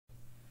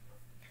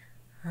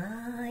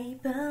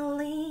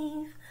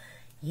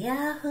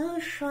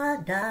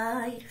Yahushua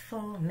died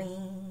for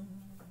me.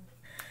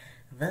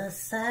 The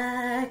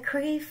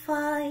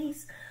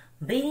sacrifice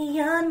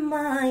beyond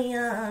my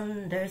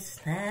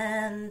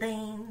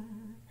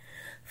understanding.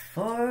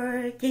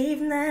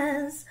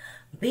 Forgiveness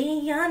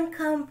beyond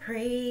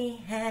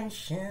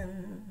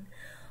comprehension.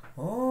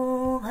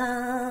 Oh,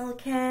 how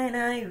can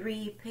I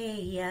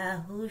repay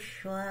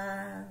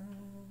Yahushua?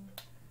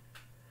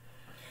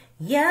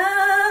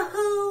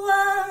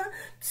 Yahuah,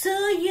 to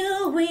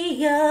you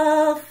we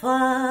offer.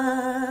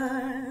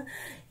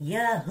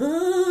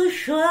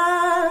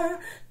 Yahushua,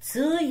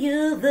 to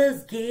you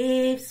these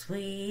gifts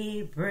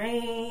we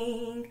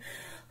bring.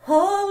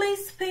 Holy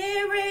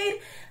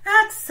Spirit,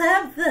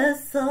 accept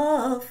this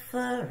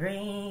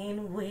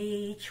offering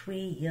which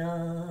we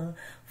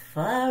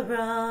offer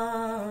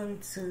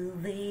unto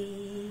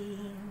thee.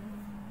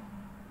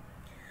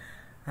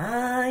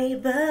 I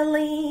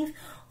believe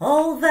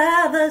all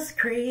that the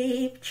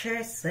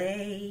scriptures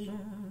say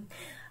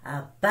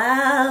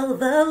about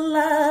the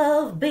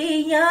love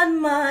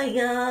beyond my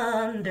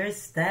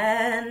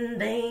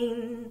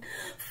understanding,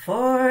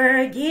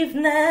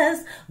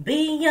 forgiveness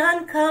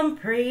beyond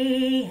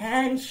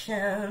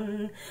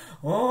comprehension.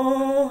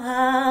 Oh,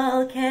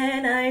 how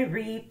can I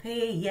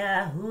repay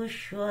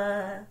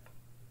Yahushua?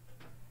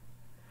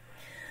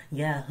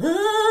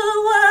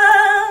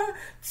 Yahuah,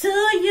 to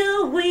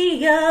you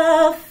we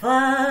offer.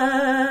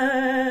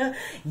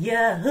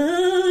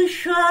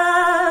 Yahushua,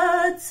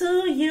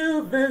 to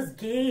you these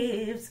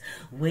gifts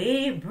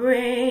we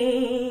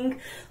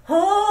bring.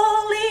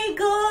 Holy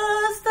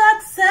Ghost,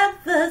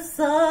 accept this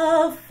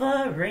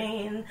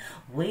offering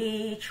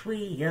which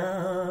we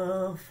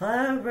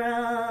offer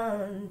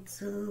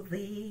unto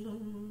thee.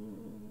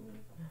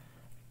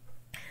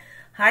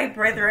 Hi,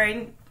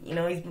 brethren. You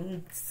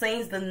know,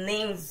 since the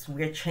names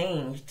were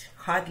changed,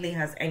 hardly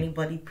has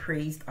anybody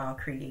praised our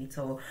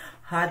Creator.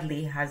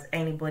 Hardly has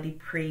anybody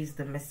praised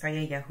the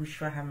Messiah,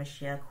 Yahushua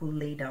Hamasheakh, who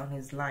laid down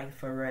his life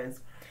for us.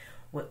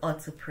 We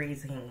ought to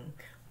praise him.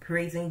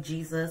 Praising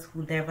Jesus,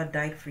 who never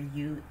died for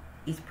you,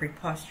 is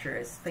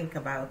preposterous. Think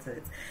about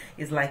it.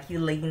 It's like you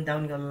laying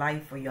down your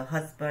life for your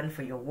husband,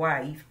 for your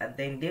wife, and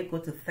then they go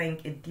to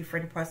thank a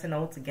different person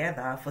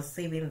altogether for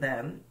saving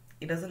them.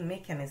 It doesn't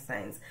make any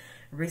sense.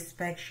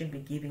 Respect should be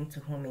given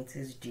to whom it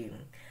is due.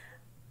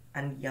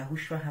 And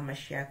Yahushua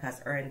Hamasheakh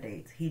has earned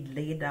it. He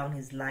laid down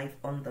his life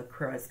on the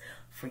cross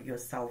for your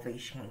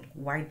salvation.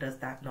 Why does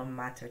that not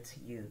matter to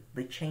you?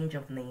 The change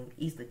of name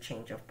is the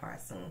change of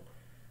person.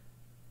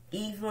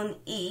 Even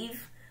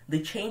if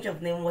the change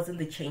of name wasn't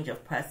the change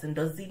of person,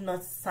 does it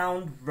not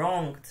sound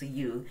wrong to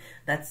you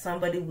that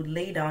somebody would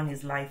lay down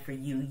his life for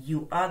you?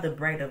 You are the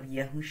bride of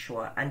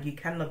Yahushua, and you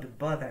cannot be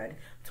bothered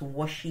to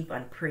worship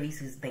and praise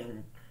his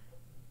name.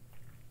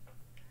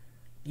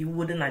 You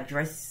wouldn't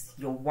address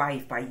your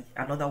wife by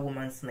another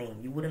woman's name.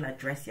 You wouldn't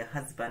address your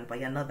husband by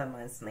another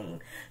man's name.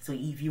 So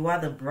if you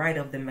are the bride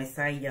of the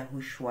Messiah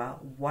Yahushua,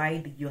 why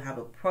do you have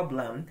a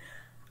problem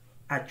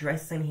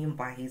addressing him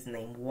by his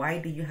name? Why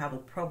do you have a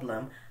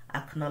problem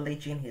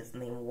acknowledging his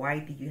name? Why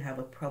do you have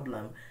a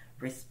problem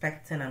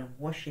respecting and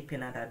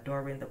worshiping and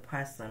adoring the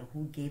person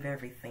who gave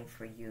everything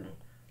for you,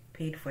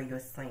 paid for your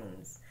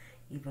sins,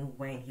 even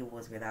when he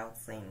was without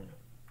sin?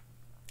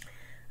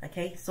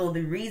 Okay, so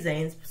the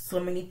reasons so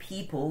many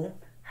people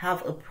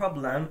have a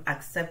problem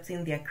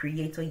accepting their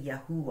Creator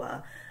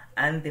Yahuah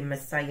and the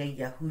Messiah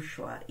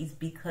Yahushua is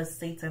because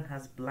Satan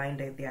has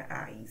blinded their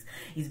eyes.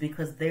 It's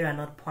because they are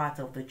not part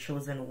of the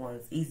chosen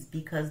ones. It's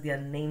because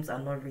their names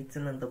are not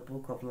written in the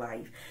book of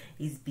life.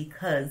 It's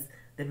because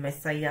the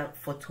Messiah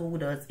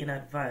foretold us in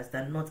advance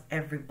that not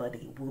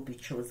everybody will be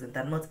chosen,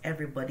 that not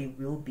everybody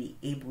will be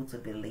able to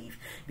believe,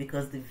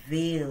 because the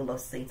veil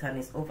of Satan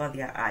is over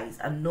their eyes,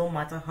 and no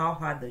matter how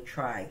hard they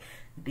try,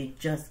 they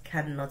just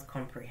cannot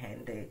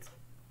comprehend it.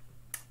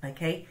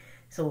 Okay,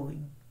 so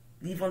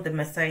even the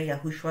Messiah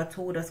Yahushua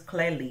told us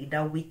clearly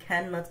that we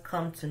cannot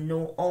come to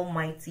know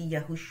Almighty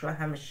Yahushua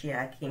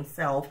Hamasheakh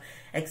himself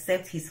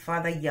except his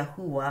Father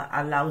Yahuah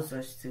allows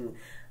us to.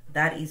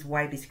 That is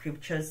why the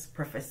scriptures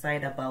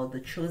prophesied about the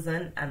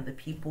chosen and the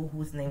people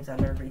whose names are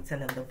not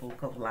written in the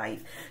book of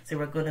life. So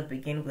we're going to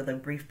begin with a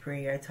brief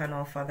prayer.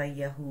 Eternal Father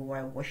Yahuah,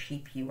 I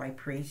worship you, I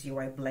praise you,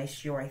 I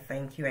bless you, I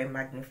thank you, I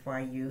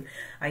magnify you,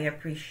 I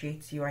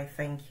appreciate you, I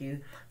thank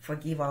you.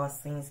 Forgive our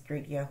sins,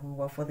 great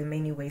Yahuah, for the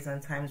many ways and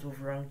times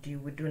we've wronged you.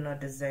 We do not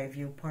deserve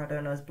you.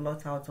 Pardon us,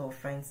 blot out our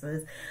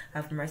offenses,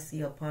 have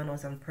mercy upon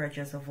us and purge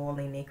us of all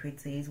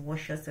iniquities.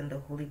 Wash us in the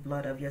holy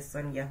blood of your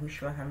Son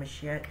Yahushua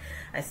Hamasheakh.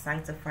 I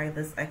sanctify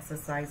this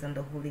exercise in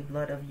the holy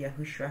blood of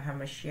Yahushua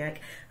Hamasheakh,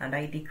 and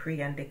I decree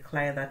and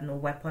declare that no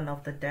weapon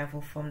of the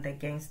devil formed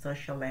against us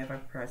shall ever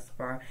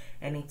prosper.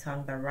 Any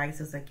tongue that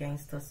rises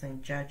against us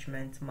in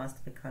judgment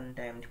must be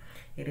condemned.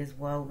 It is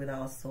well with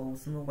our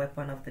souls. No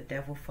weapon of the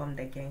devil formed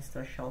against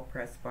us shall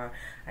prosper.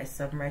 I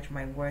submerge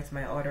my words,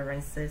 my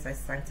utterances, I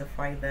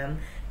sanctify them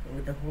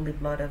with the holy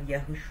blood of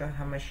Yahushua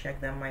Hamasheakh,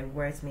 that my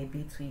words may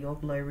be to your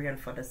glory and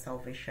for the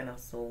salvation of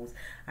souls.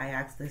 I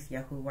ask this,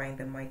 Yahuah, in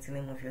the mighty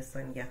name of your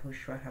Son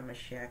Yahushua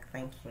Hamasheakh.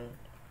 Thank you.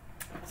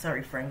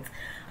 Sorry, friends,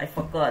 I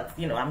forgot.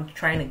 I'm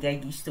trying to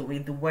get used to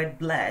it. The word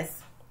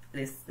bless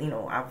is,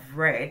 I've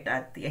read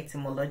that the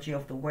etymology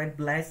of the word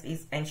bless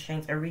is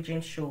ancient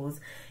origin, shows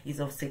is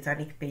of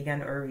satanic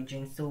pagan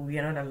origin. So we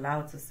are not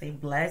allowed to say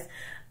bless.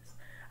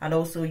 And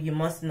also, you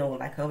must know,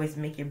 like I always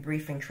make a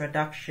brief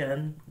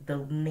introduction,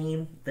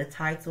 the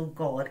title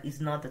God is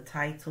not the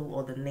title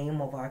or the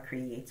name of our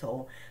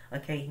Creator,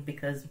 okay?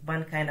 Because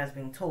mankind has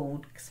been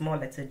told small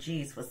letter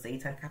G is for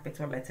Satan,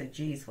 capital letter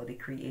G is for the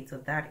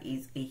Creator. That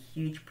is a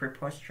huge,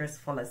 preposterous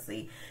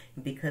fallacy,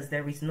 because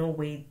there is no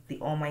way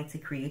the Almighty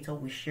Creator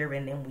will share a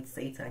name with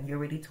Satan. He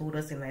already told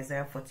us in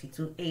Isaiah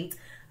 42:8,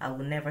 I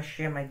will never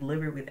share my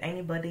glory with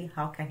anybody.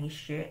 How can he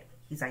share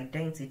his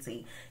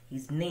identity,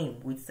 his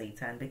name with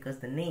Satan? Because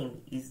the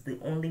name is the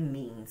only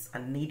means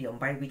and medium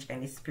by which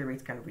any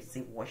spirit can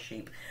receive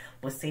worship.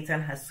 But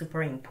Satan has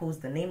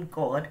superimposed the name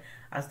God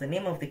as the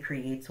name of the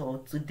Creator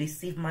to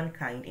deceive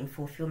mankind in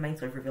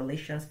fulfillment of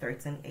Revelation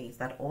 13:8,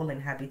 that all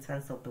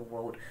inhabitants of the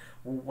world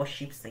will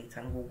worship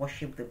Satan, will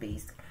worship the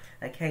beast.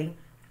 Okay,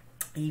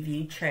 if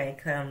you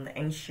check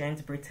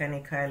Ancient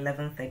Britannica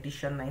 11th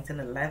edition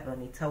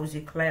 1911, it tells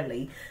you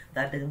clearly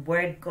that the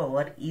word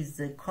God is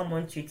the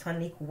common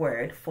Teutonic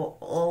word for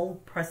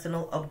all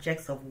personal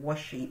objects of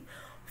worship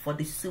for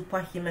the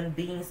superhuman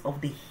beings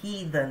of the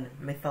heathen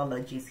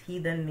mythologies.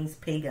 Heathen means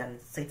pagan,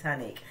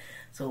 satanic.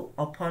 So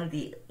upon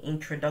the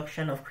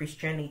introduction of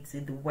Christianity,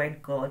 the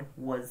word God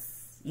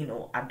was,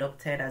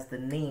 adopted as the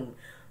name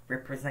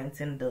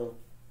representing the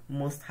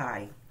Most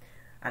High.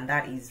 And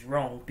that is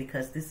wrong,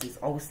 because this is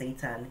all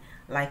Satan.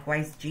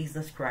 Likewise,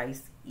 Jesus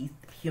Christ,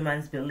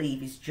 humans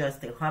believe, is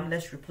just a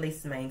harmless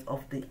replacement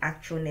of the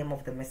actual name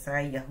of the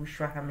Messiah,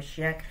 Yahushua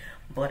Hamasheakh,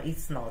 but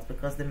it's not,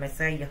 because the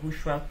Messiah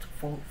Yahushua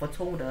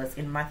foretold us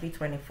in Matthew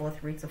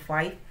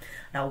 24:3-5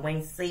 that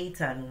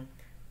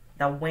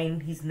when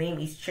his name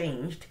is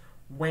changed,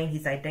 when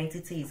his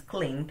identity is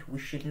claimed, we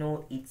should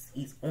know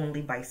it's only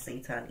by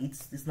Satan.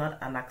 It's not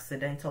an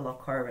accidental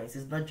occurrence.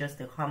 It's not just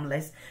a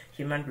harmless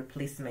human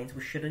replacement.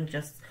 We shouldn't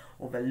just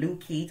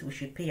overlook it. We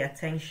should pay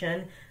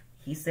attention.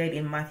 He said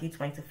in Matthew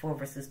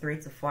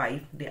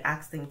 24:3-5, they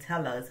asked him,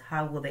 tell us,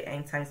 how will the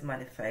end times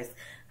manifest?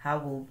 How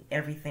will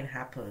everything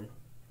happen?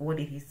 What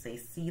did he say?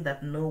 See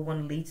that no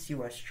one leads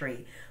you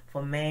astray,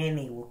 for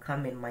many will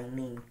come in my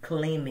name,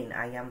 claiming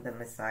I am the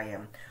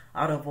Messiah.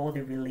 Out of all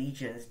the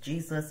religions,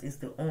 Jesus is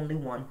the only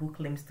one who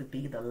claims to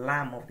be the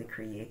Lamb of the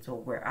Creator,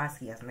 whereas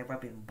he has never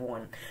been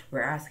born,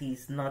 whereas he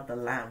is not the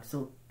Lamb.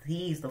 So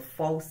he is the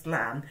false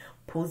Lamb,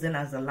 posing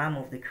as the Lamb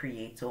of the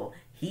Creator.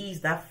 He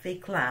is that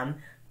fake Lamb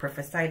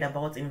prophesied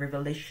about in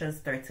Revelation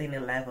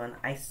 13:11.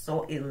 I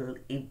saw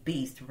a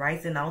beast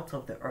rising out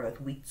of the earth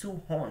with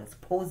two horns,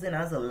 posing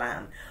as a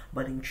lamb,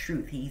 but in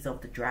truth he is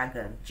of the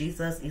dragon.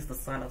 Jesus is the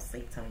son of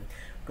Satan.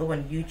 Go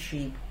on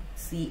YouTube,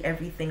 see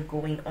everything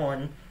going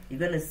on. You're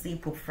going to see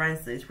Pope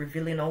Francis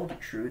revealing all the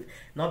truth,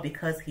 not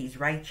because he's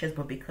righteous,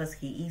 but because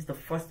he is the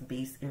first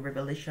beast. In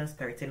Revelation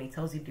 13, it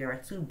tells you there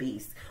are two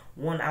beasts,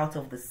 one out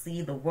of the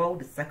sea, the world,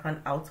 the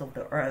second out of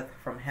the earth,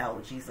 from hell,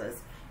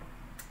 Jesus.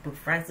 But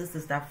Francis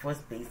is that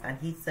first beast, and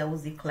he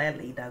tells you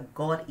clearly that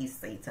God is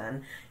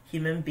Satan.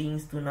 Human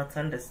beings do not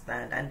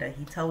understand, and that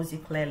he tells you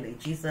clearly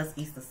Jesus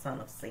is the son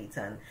of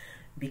Satan,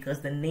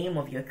 because the name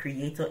of your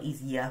Creator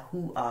is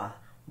Yahuah,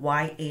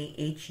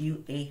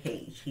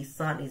 Y-A-H-U-A-H. His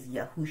son is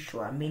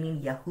Yahushua,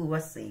 meaning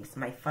Yahuah saves,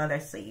 my Father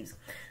saves.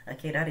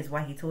 Okay, that is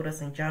why he told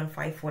us in John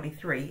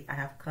 5:43, I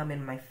have come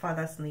in my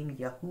Father's name,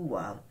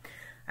 Yahuah,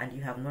 and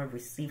you have not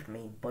received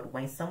me. But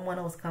when someone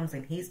else comes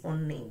in his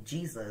own name,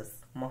 Jesus,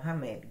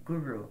 Muhammad,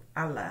 Guru,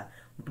 Allah,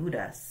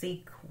 Buddha,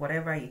 Sikh,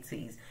 whatever it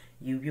is,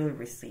 you will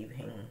receive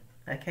him.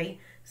 Okay,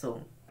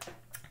 so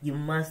you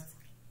must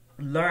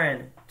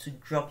learn to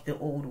drop the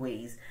old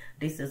ways.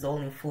 This is all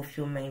in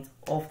fulfillment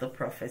of the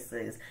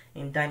prophecies.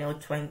 In Daniel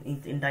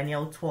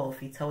 12,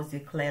 he tells you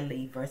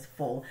clearly, verse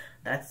 4,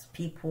 that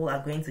people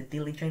are going to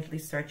diligently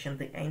search in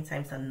the end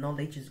times, and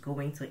knowledge is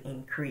going to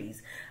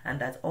increase, and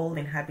that all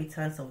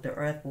inhabitants of the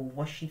earth will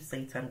worship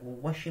Satan, will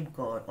worship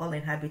God. All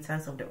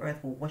inhabitants of the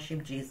earth will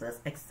worship Jesus,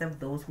 except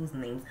those whose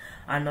names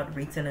are not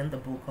written in the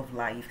book of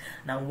life.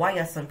 Now, why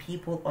are some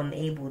people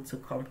unable to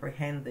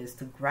comprehend this,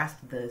 to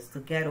grasp this, to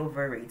get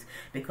over it?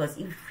 Because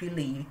if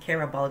really you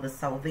care about the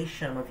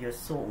salvation of your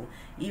soul,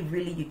 if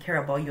really you care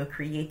about your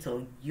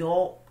Creator,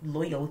 your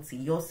loyalty,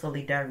 your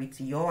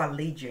solidarity, your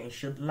allegiance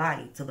should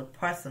lie to the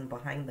person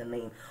behind the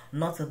name,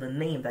 not to the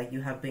name that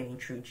you have been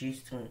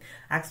introduced to.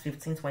 Acts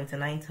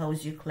 15:29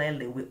 tells you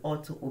clearly we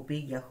ought to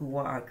obey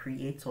Yahuah, our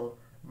Creator,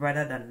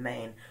 rather than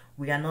man.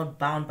 We are not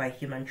bound by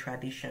human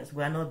traditions.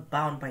 We are not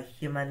bound by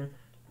human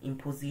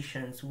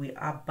impositions. We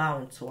are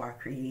bound to our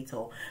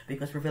Creator,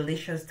 because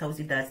Revelation tells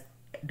you that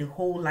the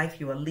whole life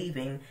you are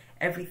living,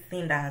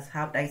 everything that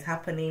is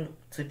happening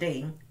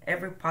today,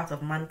 every part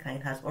of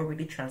mankind has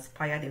already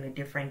transpired in a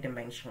different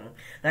dimension.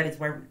 That is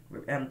why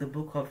the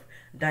book of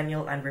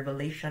Daniel and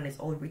Revelation is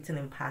all written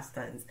in past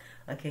tense.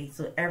 Okay,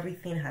 so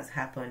everything has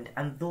happened,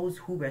 and those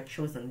who were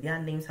chosen, their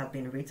names have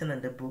been written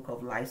in the book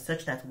of life,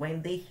 such that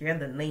when they hear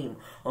the name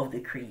of the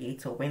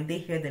Creator, when they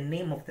hear the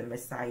name of the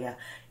Messiah,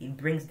 it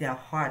brings their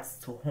hearts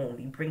to home.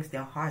 It brings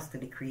their hearts to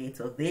the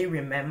Creator. They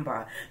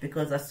remember,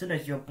 because as soon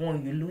as you're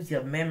born, you lose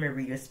your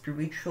memory, your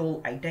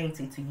spiritual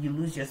identity, you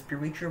lose your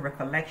spiritual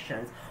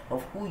recollections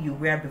of who you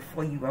were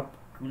before you were,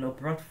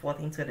 brought forth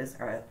into this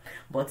earth.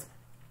 But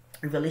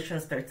Revelation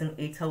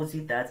 13:8 tells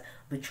you that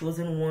the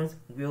chosen ones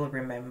will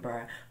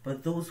remember,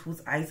 but those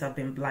whose eyes have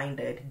been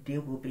blinded, they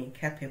will be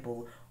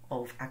incapable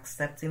of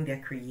accepting their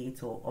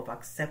Creator, of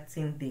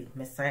accepting the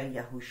Messiah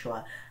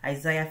Yahushua.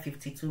 Isaiah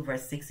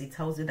 52:6, it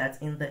tells you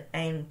that in the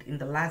end, in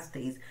the last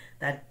days,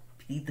 that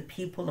the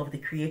people of the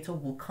Creator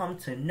will come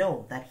to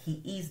know that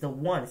He is the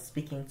one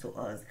speaking to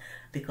us.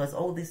 Because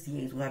all these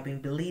years we have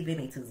been believing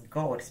it is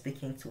God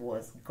speaking to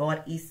us.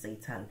 God is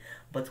Satan.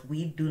 But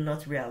we do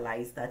not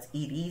realize that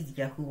it is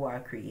Yahuah, our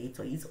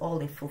Creator. It's all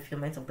in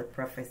fulfillment of the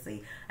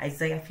prophecy.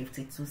 Isaiah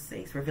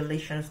 52:6,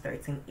 Revelation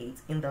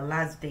 13:8, in the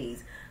last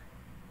days,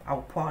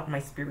 I'll pour out my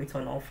spirit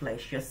on all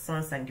flesh. Your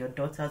sons and your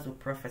daughters will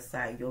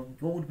prophesy. Your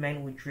old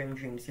men will dream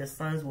dreams. Your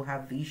sons will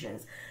have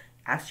visions.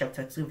 Acts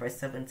chapter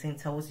 2:17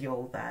 tells you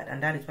all that.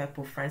 And that is why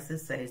Pope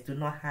Francis says, do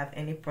not have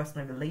any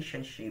personal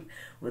relationship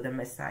with the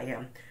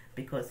Messiah,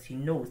 because he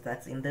knows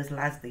that in these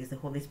last days, the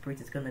Holy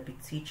Spirit is going to be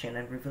teaching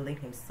and revealing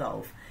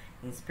Himself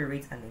in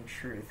spirit and in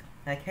truth.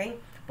 Okay?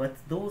 But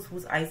those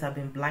whose eyes have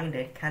been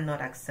blinded cannot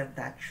accept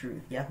that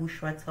truth.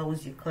 Yahushua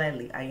tells you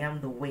clearly, I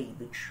am the way,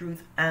 the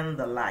truth, and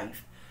the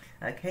life.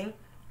 Okay?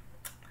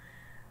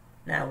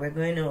 Now we're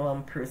going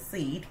to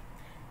proceed.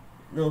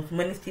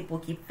 Many people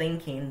keep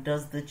thinking,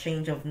 does the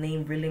change of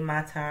name really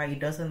matter? It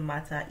doesn't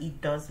matter. It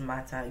does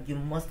matter. You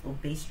must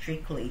obey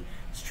strictly,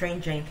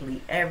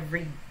 stringently,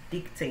 every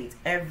dictate,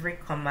 every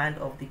command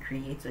of the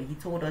Creator. He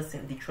told us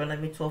in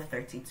Deuteronomy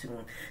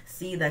 12:32,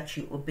 see that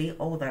you obey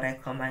all that I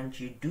command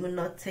you. Do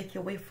not take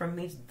away from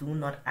it. Do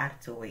not add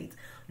to it.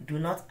 Do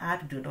not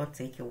add, do not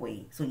take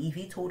away. So if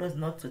He told us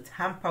not to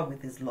tamper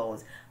with His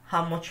laws,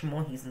 how much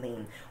more His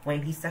name?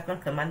 When His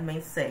second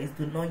commandment says,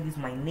 do not use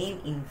my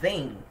name in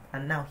vain.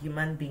 And now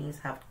human beings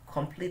have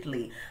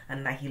completely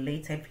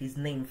annihilated His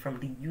name from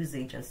the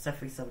usage and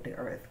surface of the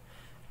earth.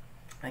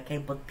 Okay,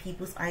 but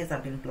people's eyes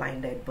have been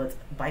blinded, but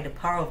by the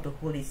power of the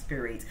Holy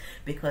Spirit,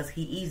 because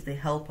He is the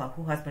helper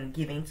who has been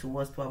given to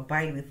us to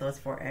abide with us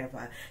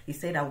forever. He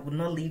said, I will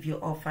not leave you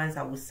orphans,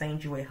 I will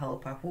send you a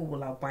helper who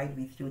will abide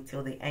with you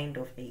till the end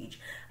of age.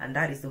 And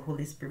that is the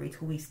Holy Spirit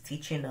who is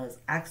teaching us.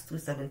 Acts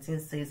 2:17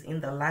 says, in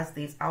the last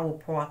days I will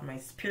pour out my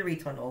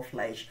spirit on all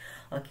flesh.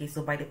 Okay,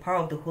 so by the power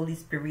of the Holy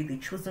Spirit, the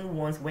chosen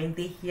ones, when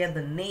they hear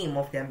the name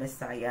of their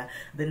Messiah,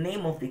 the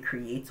name of the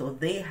Creator,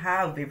 they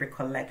have a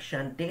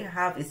recollection, they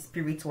have a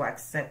spirit to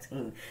accept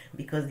Him,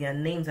 because their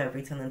names are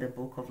written in the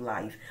book of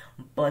life.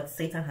 But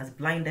Satan has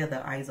blinded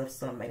the eyes of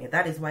so many.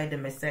 That is why the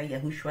Messiah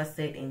Yahushua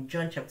said in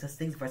John chapter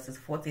 6 verses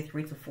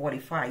 43 to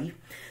 45,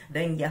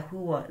 then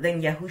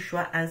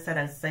Yahushua answered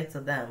and said to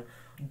them,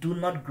 do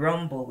not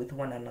grumble with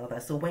one another.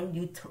 So when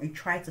you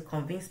try to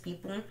convince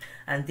people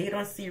and they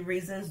don't see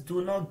reasons,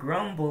 do not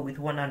grumble with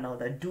one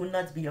another. Do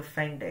not be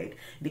offended,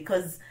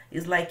 because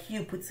it's like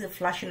you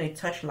flashing a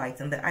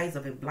torchlight in the eyes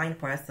of a blind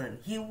person.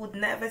 He would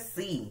never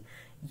see.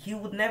 You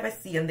would never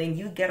see, and then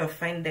you get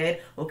offended.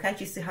 Or can't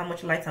you see how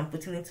much light I'm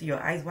putting into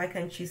your eyes? Why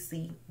can't you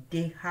see?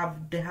 They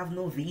have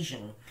no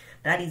vision.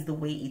 That is the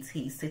way it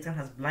is. Satan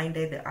has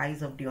blinded the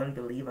eyes of the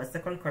unbeliever.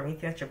 2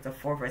 Corinthians chapter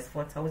 4 verse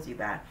 4 tells you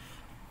that.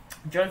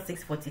 John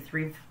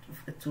 6:43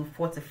 to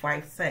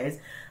 45 says,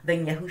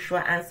 then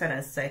Yahushua answered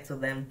and said to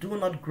them, do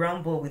not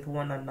grumble with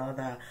one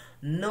another.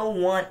 No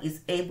one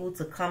is able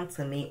to come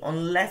to me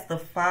unless the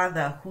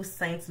Father who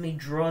sent me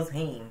draws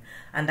him,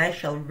 and I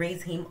shall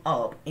raise him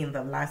up in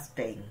the last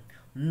day.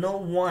 No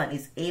one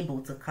is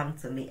able to come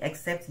to me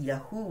except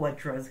Yahuwah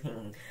draws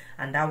him,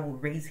 and I will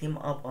raise him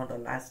up on the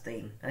last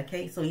day.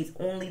 Okay, so it's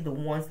only the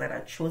ones that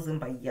are chosen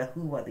by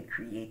Yahuwah, the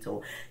Creator.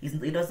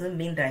 It doesn't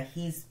mean that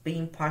He's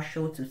being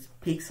partial to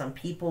pick some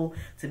people,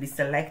 to be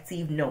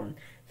selective. No.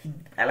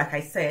 Like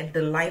I said,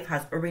 the life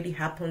has already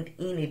happened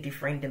in a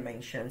different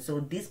dimension. So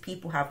these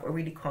people have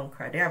already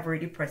conquered. They have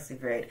already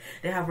persevered.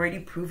 They have already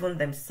proven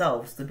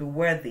themselves to be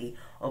worthy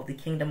of the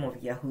kingdom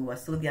of Yahuwah.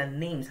 So their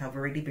names have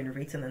already been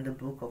written in the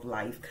book of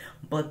life.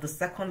 But the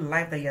second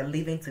life that you're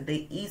living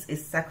today is a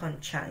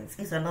second chance.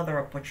 It's another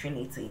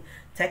opportunity.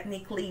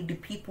 Technically, the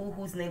people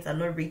whose names are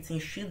not written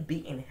should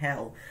be in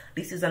hell.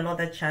 This is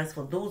another chance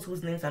for those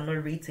whose names are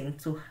not written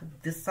to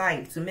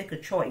decide, to make a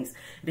choice,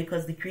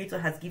 because the Creator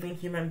has given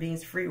human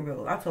beings free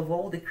will. Out of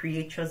all the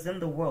creatures in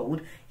the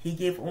world, He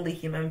gave only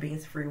human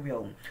beings free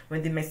will.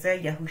 When the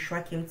Messiah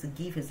Yahushua came to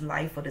give His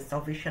life for the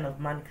salvation of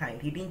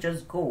mankind, He didn't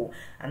just go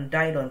and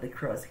died on the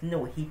cross.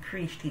 No, He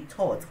preached, He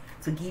taught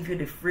to give you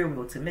the free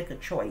will to make a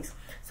choice,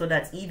 so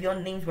that if your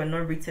names were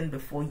not written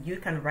before, you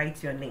can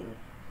write your name.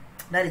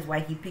 That is why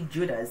He picked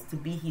Judas to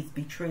be His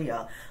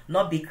betrayer,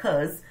 not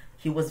because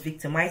he was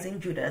victimizing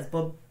Judas,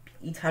 but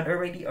it had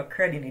already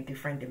occurred in a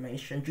different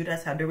dimension.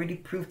 Judas had already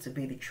proved to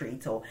be the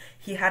traitor.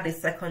 He had a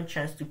second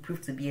chance to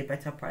prove to be a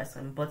better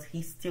person, but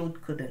he still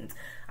couldn't.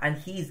 And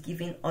he is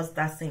giving us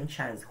that same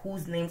chance,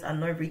 whose names are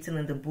not written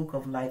in the book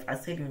of life.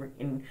 As said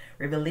in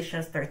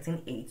Revelation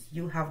 13:8,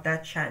 you have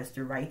that chance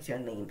to write your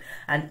name.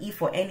 And if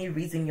for any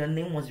reason your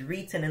name was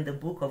written in the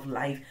book of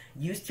life,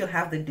 you still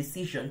have the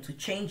decision to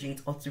change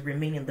it or to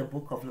remain in the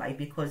book of life,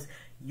 because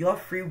your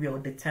free will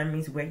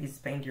determines where you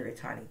spend your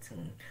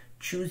eternity.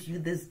 Choose you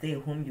this day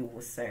whom you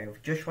will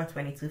serve. Joshua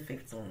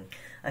 22:15.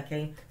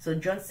 Okay, so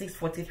John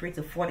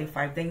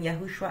 6:43-45. Then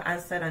Yahushua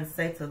answered and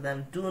said to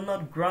them, do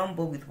not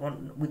grumble with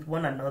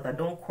one another.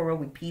 Don't quarrel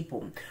with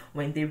people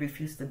when they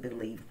refuse to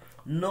believe.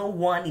 No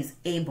one is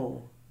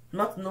able,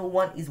 not no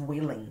one is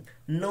willing.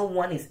 No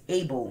one is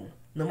able.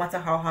 No matter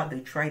how hard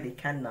they try, they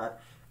cannot.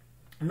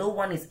 No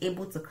one is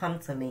able to come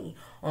to me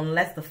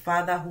unless the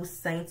Father who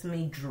sent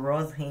me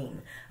draws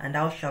him, and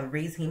I shall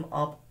raise him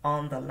up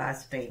on the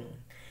last day.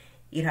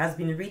 It has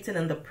been written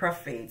in the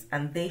prophets,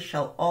 and they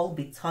shall all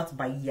be taught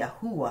by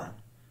Yahuah.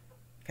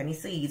 Can you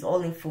see? It's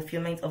all in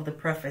fulfillment of the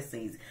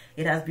prophecies.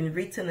 It has been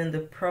written in the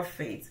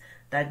prophets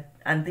that,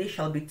 and they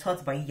shall be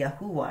taught by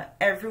Yahuah.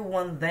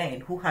 Everyone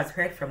then who has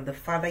heard from the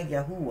Father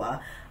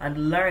Yahuah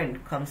and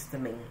learned comes to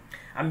me.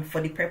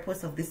 For the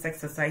purpose of this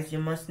exercise, you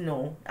must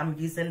know I'm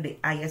using the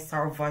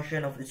ISR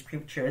version of the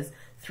scriptures.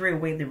 Throw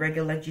away the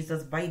regular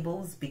Jesus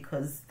Bibles,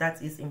 because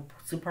that is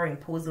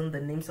superimposing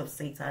the names of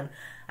Satan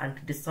and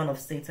the son of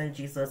Satan,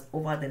 Jesus,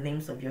 over the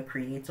names of your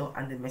creator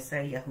and the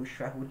Messiah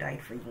Yahushua who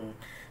died for you.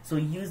 So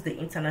use the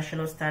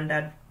International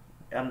Standard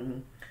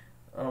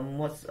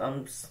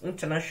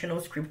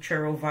International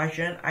Scriptural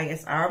Version,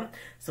 ISR.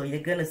 So you're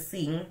gonna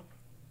see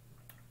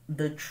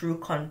the true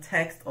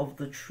context of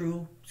the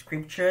true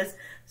scriptures,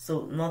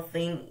 so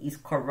nothing is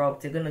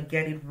corrupt. You're gonna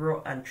get it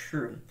raw and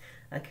true.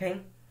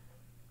 Okay,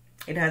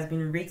 it has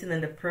been written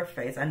in the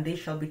prophets, and they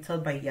shall be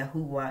taught by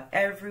Yahuah.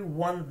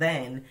 Everyone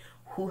then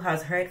who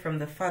has heard from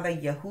the Father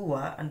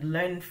Yahuah and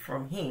learned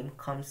from him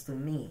comes to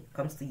me,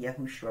 comes to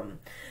Yahushua.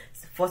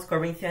 1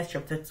 Corinthians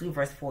chapter 2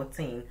 verse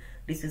 14.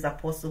 This is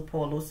Apostle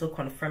Paul also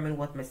confirming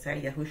what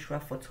Messiah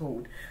Yahushua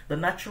foretold. The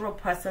natural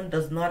person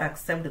does not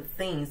accept the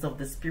things of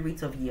the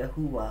Spirit of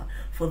Yahuah,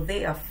 for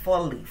they are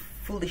folly,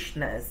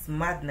 foolishness,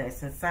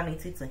 madness,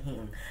 insanity to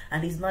him,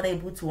 and he's not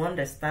able to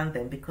understand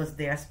them because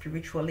they are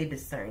spiritually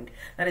discerned.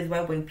 That is why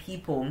when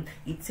people,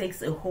 it takes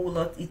the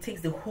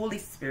Holy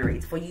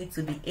Spirit for you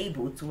to be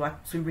able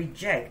to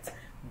reject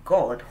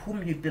God,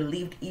 whom you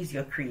believed is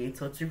your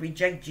creator, to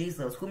reject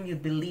Jesus, whom you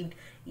believed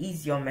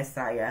is your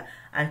Messiah,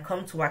 and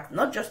come to act,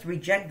 not just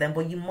reject them,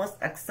 but you must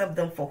accept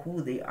them for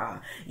who they are.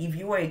 If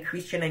you are a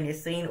Christian and you're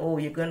saying, oh,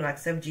 you're going to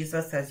accept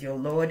Jesus as your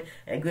Lord,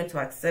 you're going to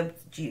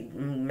accept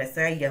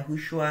Messiah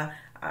Yahushua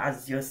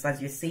as your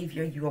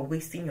Savior, you are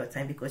wasting your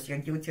time, because you're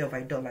guilty of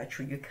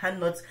idolatry. You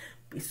cannot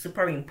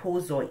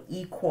superimpose or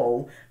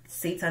equal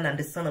Satan and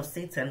the son of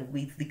Satan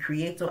with the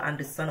creator and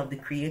the son of the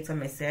creator,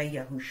 Messiah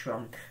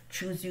Yahushua.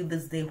 Choose you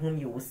this day whom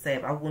you will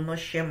serve. I will not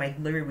share my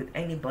glory with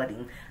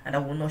anybody, and I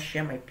will not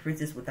share my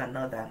praises with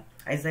another.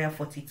 Isaiah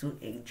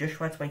 42:8,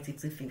 Joshua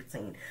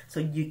 22:15. So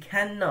you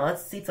cannot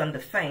sit on the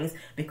fence,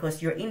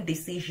 because your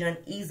indecision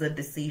is a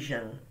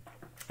decision.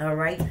 All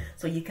right,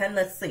 so you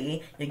cannot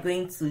say you're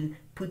going to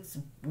put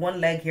one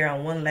leg here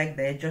and one leg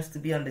there just to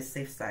be on the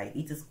safe side.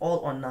 It is all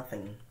or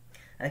nothing.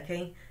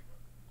 Okay,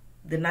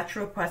 the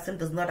natural person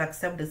does not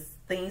accept the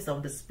things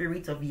of the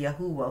Spirit of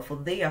Yahuah, for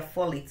they are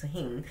folly to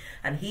him,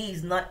 and he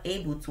is not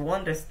able to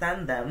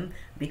understand them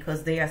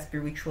because they are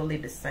spiritually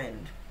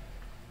discerned.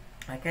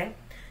 Okay,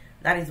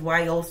 that is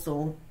why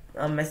also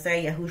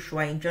Messiah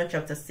Yahushua in John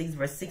chapter 6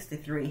 verse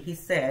 63, he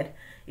said,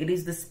 it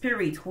is the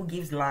Spirit who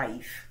gives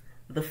life.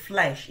 The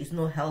flesh is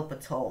no help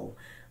at all.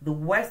 The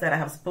words that I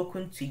have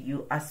spoken to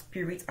you are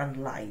spirit and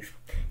life.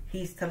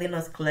 He's telling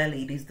us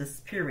clearly it is the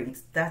Spirit,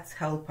 that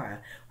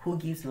helper, who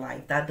gives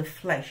life. That the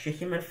flesh, your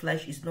human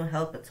flesh, is no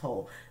help at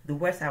all. The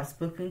words I have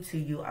spoken to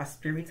you are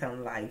spirit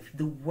and life.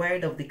 The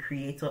word of the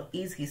Creator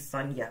is his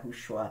Son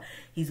Yahushua.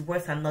 His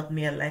words are not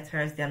mere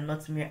letters, they are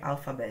not mere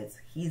alphabets.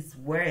 His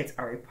words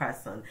are a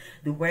person.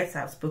 The words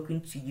I have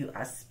spoken to you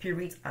are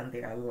spirit and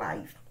they are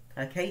life.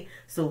 Okay,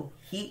 so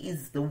he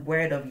is the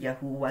word of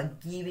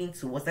Yahuah giving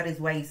to us. That is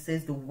why he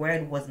says the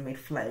word was made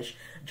flesh.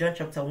 John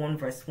chapter 1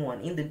 verse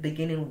 1. In the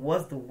beginning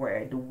was the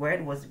word. The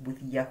word was with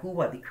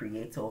Yahuah the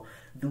creator.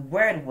 The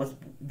word was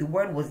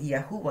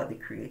Yahuah the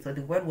creator.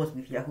 The word was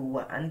with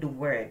Yahuah, and the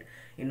word,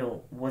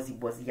 was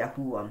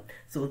Yahuah.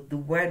 So the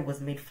word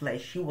was made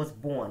flesh. He was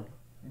born.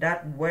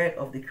 That word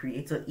of the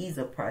Creator is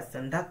a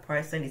person. That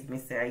person is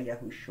Messiah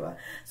Yahushua.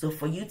 So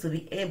for you to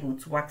be able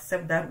to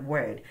accept that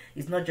word,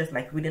 it's not just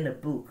like reading a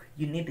book.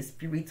 You need the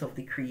Spirit of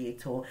the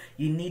Creator.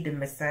 You need the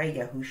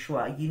Messiah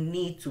Yahushua. You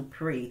need to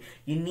pray.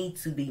 You need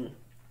to be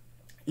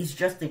It's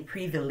just a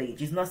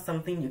privilege. It's not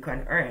something you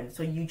can earn.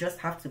 So you just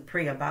have to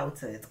pray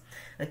about it.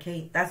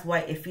 Okay, that's why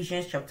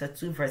Ephesians chapter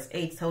 2 verse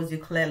 8 tells you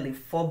clearly,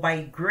 for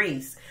by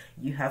grace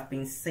you have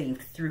been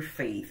saved through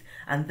faith.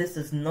 And this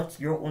is not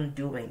your own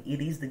doing.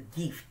 It is the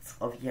gift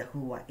of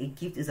Yahuah. A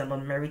gift is an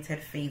unmerited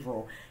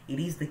favor. It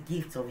is the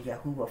gift of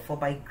Yahuah. For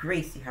by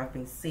grace you have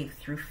been saved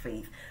through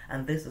faith.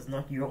 And this is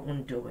not your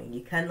own doing.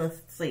 You cannot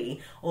say,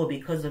 oh,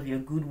 because of your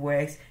good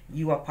works,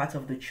 you are part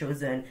of the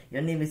chosen.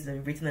 Your name is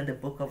written in the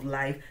book of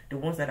life. The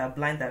ones that are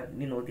blind, that,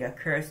 they are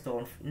cursed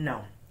on.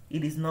 No.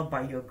 It is not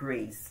by your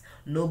grace.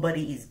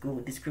 Nobody is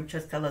good. The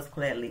scriptures tell us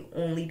clearly,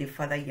 only the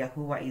Father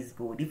Yahuah is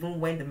good. Even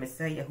when the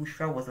Messiah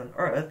Yahushua was on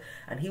earth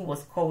and he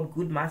was called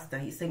good master,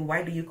 he said,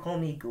 why do you call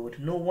me good?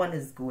 No one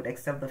is good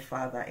except the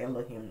Father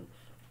Elohim.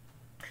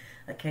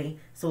 Okay,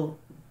 so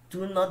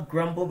do not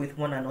grumble with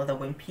one another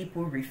when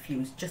people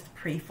refuse. Just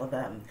pray for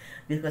them.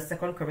 Because 2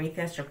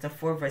 Corinthians chapter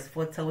 4 verse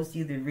 4 tells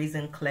you the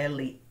reason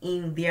clearly.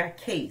 In their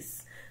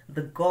case,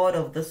 the God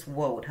of this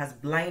world has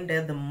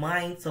blinded the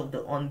minds of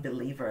the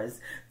unbelievers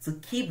to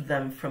keep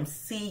them from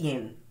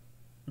seeing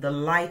the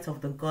light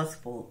of the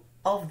gospel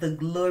of the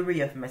glory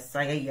of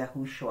Messiah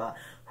Yahushua,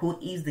 who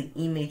is the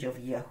image of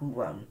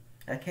Yahuah.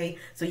 Okay,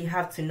 so you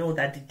have to know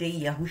that the day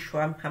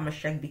Yahushua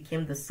Hamasheakh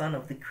became the son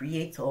of the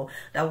Creator,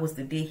 that was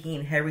the day he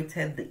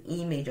inherited the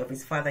image of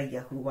his father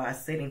Yahuah,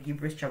 as said in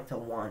Hebrews chapter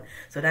 1.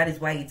 So that is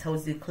why he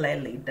tells you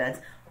clearly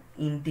that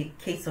in the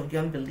case of the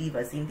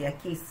unbelievers, in their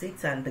case,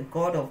 Satan, the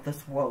God of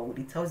this world,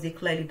 it tells you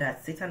clearly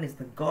that Satan is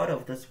the God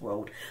of this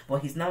world,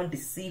 but he's now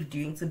deceived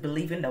you into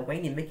believing that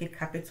when you make it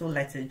capital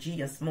letter G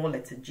and small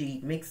letter G,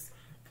 it makes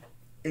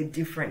a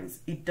difference.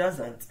 It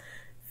doesn't.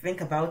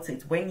 Think about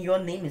it. When your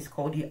name is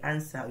called, you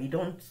answer. You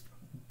don't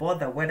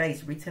bother whether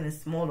it's written in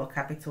small or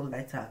capital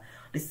letter.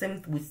 The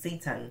same with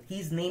Satan.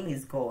 His name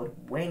is God.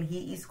 When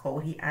he is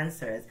called, he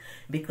answers,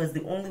 because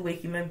the only way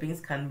human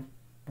beings can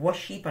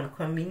worship and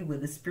commune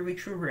with the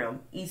spiritual realm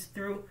is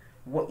through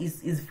what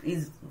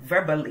is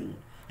verbally.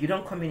 You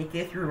don't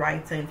communicate through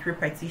writing, through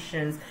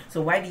petitions.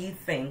 So why do you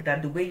think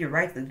that the way you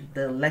write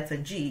the letter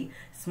G,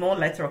 small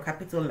letter or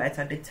capital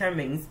letter,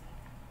 determines,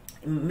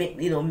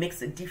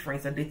 makes a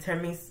difference, or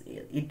determines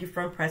a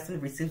different person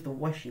receives the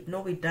worship?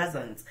 No, it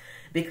doesn't.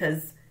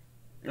 Because,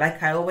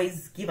 like I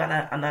always give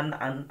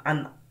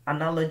an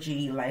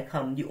analogy, like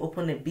you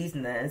open a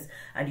business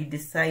and you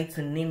decide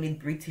to name it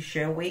British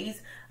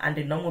Airways, and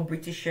the normal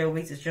British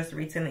Airways is just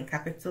written in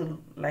capital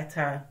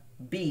letter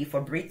B for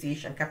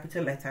British and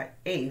capital letter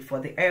A for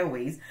the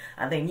Airways,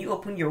 and then you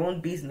open your own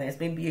business,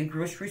 maybe a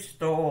grocery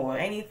store or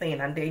anything,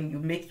 and then you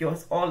make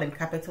yours all in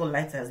capital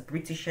letters,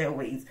 British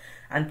Airways,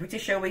 and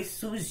British Airways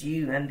sues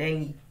you and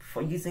then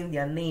for using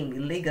their name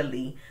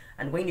illegally.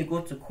 And when you go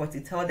to court,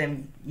 you tell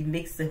them it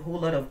makes a whole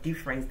lot of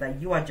difference,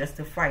 that you are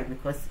justified,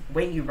 because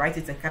when you write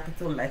it in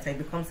capital letter, it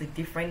becomes a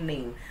different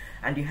name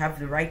and you have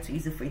the right to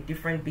use it for a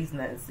different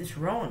business. It's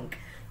wrong.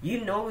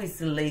 You know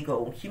it's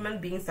illegal. Human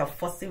beings are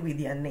fussy with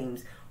their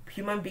names.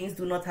 Human beings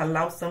do not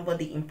allow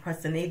somebody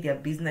impersonate their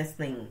business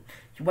name.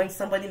 When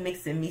somebody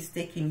makes a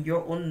mistake in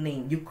your own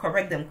name, you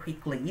correct them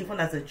quickly. Even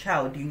as a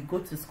child, you go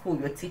to school,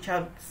 your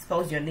teacher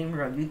spells your name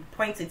wrong, you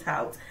point it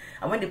out.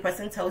 And when the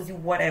person tells you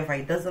whatever,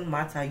 it doesn't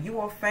matter, you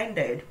are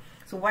offended.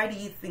 So why do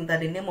you think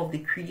that the name of the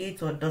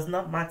Creator does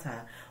not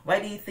matter?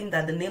 Why do you think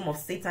that the name of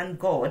Satan,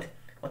 God,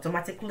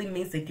 automatically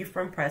means a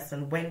different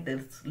person when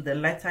the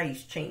letter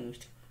is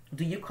changed?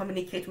 Do you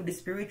communicate with the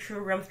spiritual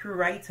realm through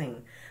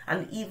writing?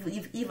 And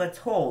if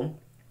at all,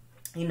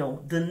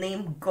 the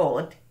name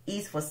God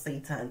is for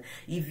Satan.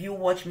 If you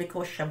watch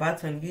Mikhail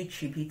Shabbat on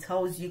YouTube, he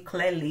tells you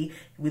clearly,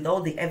 with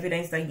all the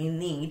evidence that you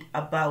need,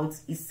 about,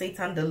 is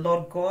Satan the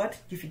Lord God?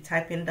 If you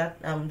type in that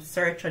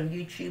search on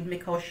YouTube,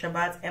 Mikhail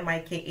Shabbat,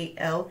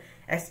 MIKAL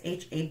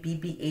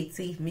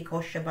SHABBAT,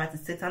 Mikhail Shabbat,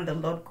 is Satan the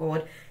Lord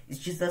God? Is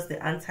Jesus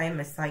the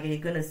anti-Messiah? You're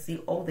going to see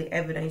all the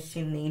evidence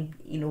you need,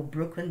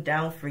 broken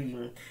down for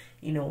you.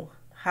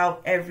 How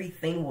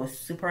everything was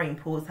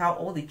superimposed, how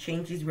all the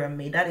changes were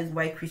made. That is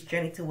why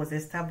Christianity was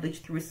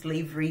established through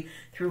slavery,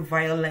 through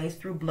violence,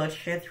 through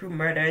bloodshed, through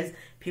murders.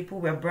 People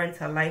were burnt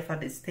alive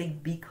at the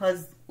stake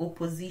because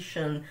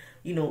opposition,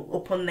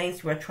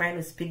 opponents were trying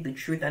to speak the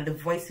truth, and the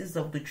voices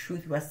of the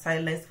truth were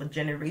silenced for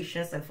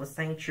generations and for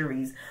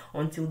centuries,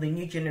 until the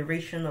new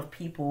generation of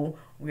people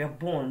were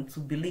born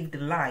to believe the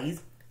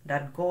lies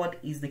that God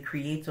is the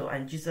Creator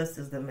and Jesus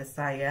is the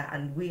Messiah,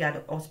 and we are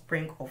the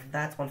offspring of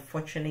that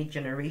unfortunate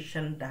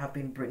generation that have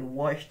been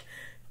brainwashed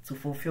to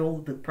fulfill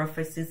the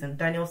prophecies in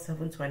Daniel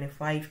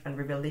 7:25 and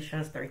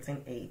Revelation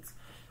 13:8.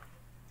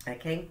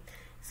 Okay,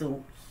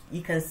 so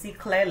you can see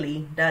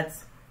clearly that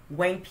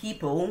when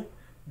people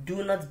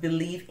do not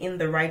believe in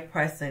the right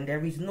person,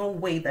 there is no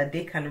way that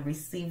they can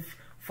receive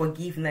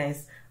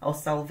forgiveness or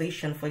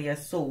salvation for their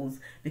souls,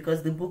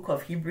 because the book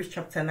of Hebrews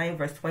chapter 9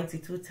 verse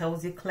 22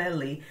 tells you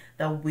clearly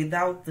that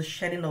without the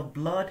shedding of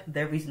blood,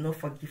 there is no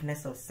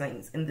forgiveness of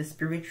sins. In the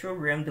spiritual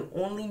realm, the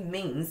only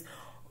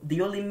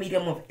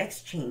medium of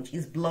exchange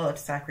is blood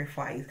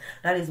sacrifice.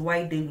 That is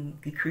why the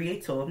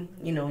Creator,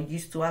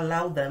 used to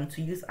allow them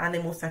to use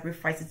animal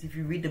sacrifices. If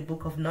you read the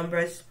book of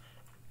Numbers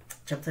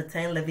chapter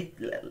 10,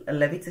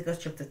 Leviticus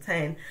chapter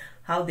 10,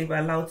 how they were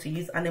allowed to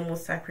use animal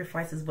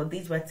sacrifices, but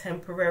these were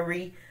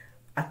temporary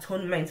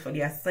atonement for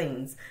their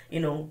sins.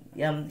 In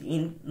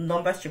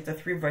Numbers chapter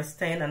 3 verse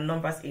 10 and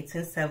Numbers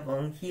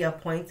 18:7, he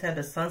appointed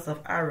the sons of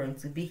Aaron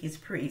to be his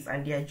priests,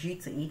 and their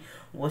duty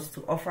was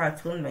to offer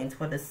atonement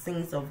for the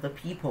sins of the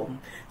people.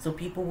 So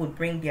people would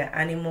bring their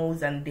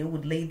animals and they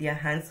would lay their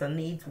hands on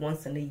it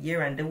once in a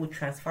year, and they would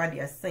transfer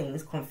their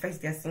sins, confess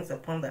their sins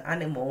upon the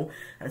animal,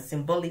 and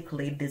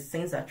symbolically the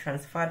sins are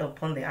transferred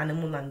upon the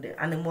animal, and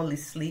the animal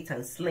is slit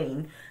and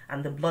slain,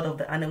 and the blood of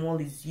the animal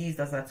is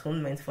used as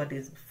atonement for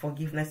the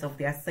forgiveness of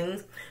their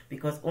sins,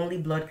 because only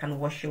blood can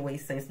wash away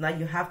sins. Now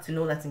you have to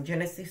know that in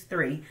Genesis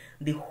 3,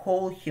 the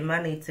whole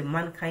humanity,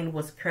 mankind,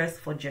 was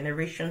cursed for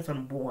generations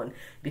unborn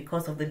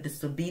because of the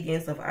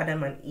disobedience of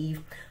Adam and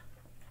Eve.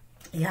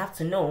 You have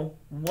to know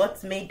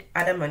what made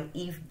Adam and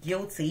Eve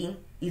guilty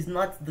is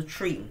not the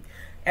tree.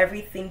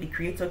 Everything the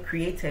Creator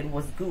created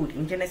was good.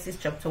 In Genesis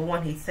chapter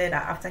 1, he said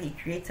that after he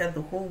created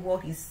the whole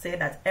world, he said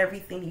that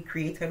everything he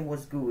created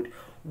was good.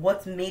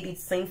 What made it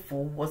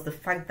sinful was the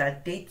fact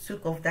that they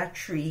took of that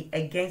tree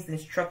against the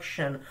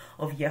instruction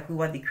of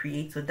Yahuah the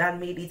Creator. That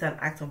made it an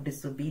act of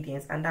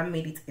disobedience, and that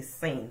made it a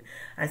sin.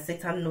 And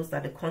Satan knows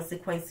that the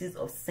consequences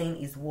of sin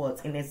is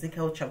what? In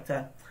Ezekiel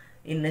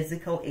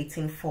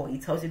 18:4,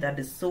 it tells you that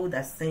the soul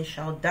that sins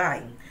shall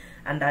die.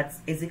 And that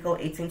Ezekiel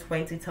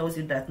 18:20 tells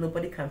you that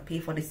nobody can pay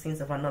for the sins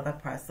of another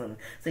person.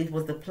 So it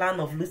was the plan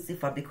of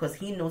Lucifer, because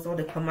he knows all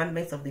the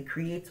commandments of the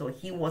Creator.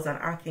 He was an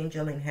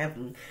archangel in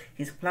heaven.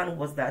 His plan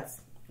was that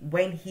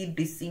when he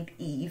deceived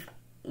Eve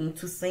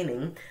into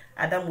sinning,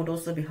 Adam would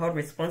also be held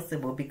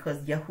responsible, because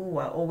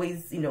Yahuah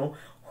always,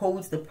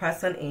 holds the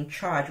person in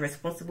charge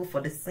responsible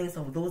for the sins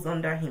of those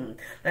under him.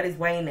 That is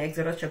why in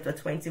Exodus chapter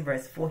 20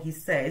 verse 4, he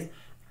says,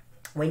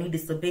 when you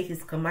disobey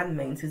his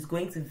commandments, he's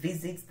going to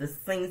visit the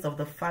sins of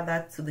the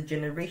father to the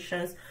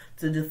generations,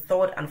 to the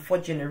third and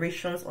fourth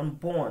generations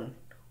unborn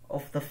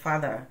of the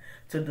father,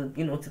 to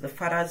the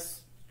father's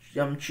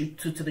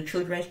to the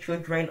children's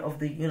children of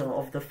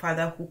the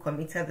father who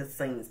committed the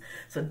sins.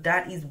 So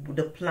that is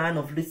the plan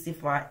of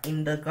Lucifer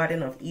in the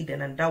Garden of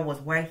Eden, and that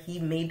was why he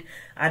made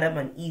Adam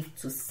and Eve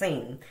to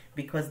sin,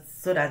 because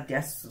so that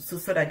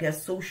their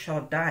soul shall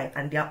die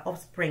and their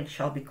offspring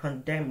shall be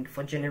condemned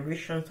for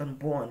generations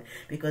unborn,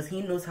 because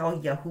he knows how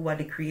Yahuah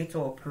the Creator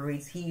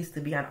operates. He used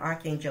to be an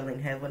archangel in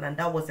heaven, and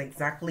that was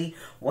exactly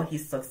what he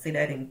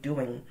succeeded in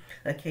doing.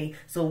 Okay,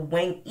 so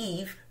when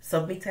Eve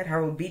submitted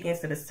her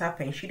obedience to the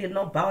serpent, she did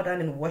not bow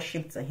down and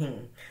worship to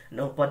him.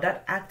 No, but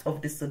that act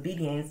of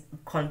disobedience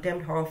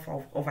condemned her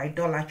of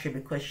idolatry,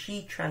 because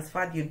she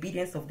transferred the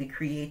obedience of the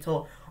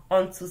Creator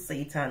onto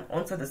Satan,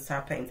 onto the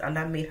serpent, and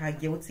that made her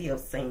guilty of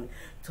sin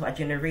to her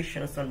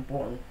generations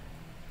unborn.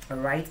 All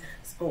right,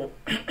 so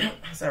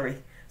sorry.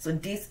 So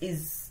this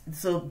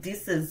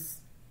is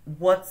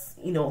what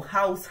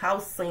how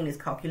sin is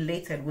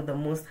calculated with the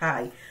Most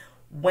High.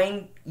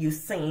 When you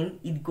sin,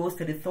 it goes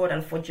to the third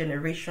and fourth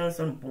generations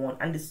unborn,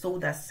 and the soul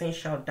that sins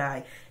shall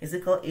die.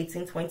 Ezekiel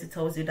 18:20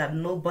 tells you that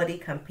nobody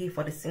can pay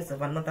for the sins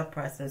of another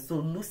person. So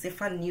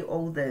Lucifer knew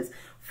all this.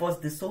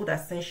 First, the soul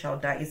that sins shall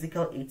die,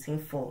 Ezekiel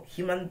 18:4.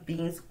 Human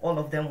beings, all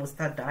of them will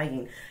start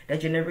dying. Their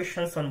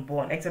generations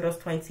unborn, Exodus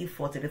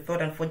 24, to the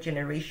third and fourth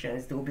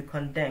generations, they will be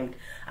condemned.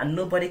 And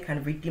nobody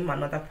can redeem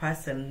another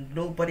person.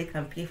 Nobody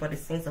can pay for the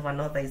sins of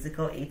another,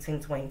 Ezekiel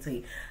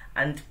 18:20.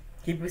 And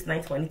Hebrews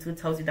 9:22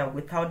 tells you that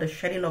without the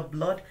shedding of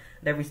blood,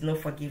 there is no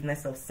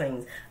forgiveness of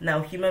sins.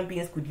 Now, human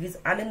beings could use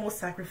animal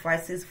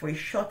sacrifices for a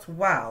short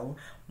while,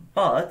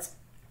 but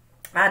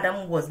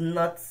Adam was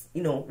not,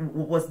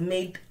 was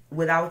made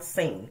without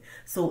sin.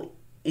 So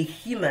a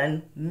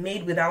human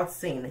made without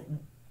sin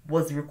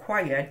was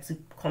required to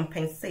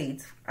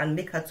compensate and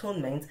make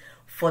atonement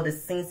for the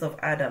sins of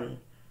Adam.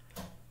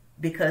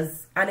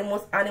 Because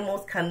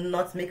animals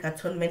cannot make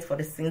atonement for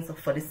the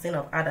sin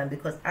of Adam,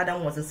 because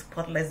Adam was a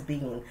spotless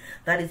being.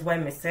 That is why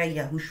Messiah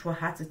Yahushua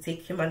had to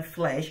take human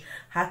flesh,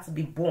 had to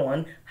be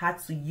born, had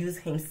to use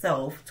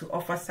himself to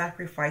offer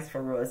sacrifice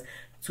for us,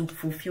 to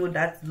fulfill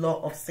that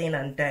law of sin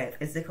and death.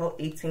 Ezekiel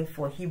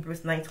 18:4,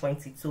 Hebrews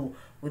 9:22.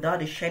 Without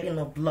the shedding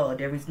of blood,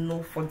 there is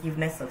no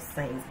forgiveness of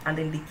sins. And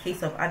in the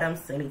case of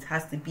Adam's sin, it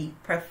has to be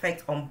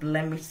perfect,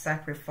 unblemished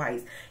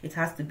sacrifice. It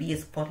has to be a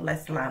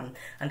spotless lamb.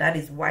 And that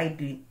is why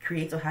the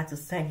Creator had to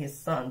send his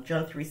son.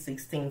 John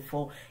 3:16,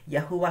 for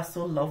Yahuwah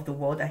so loved the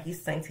world that he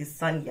sent his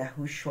son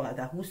Yahushua,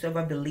 that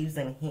whosoever believes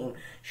in him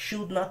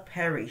should not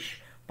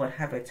perish, but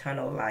have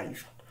eternal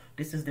life.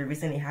 This is the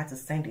reason he had to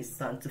send his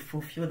son, to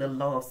fulfill the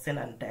law of sin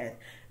and death,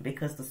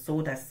 because the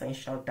soul that sins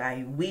shall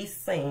die. We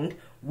sinned,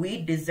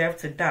 we deserve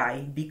to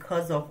die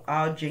because of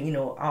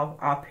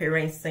our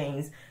parents'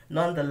 sins.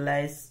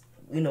 Nonetheless,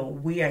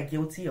 we are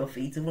guilty of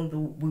it, even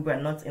though we were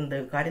not in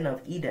the Garden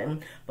of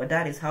Eden. But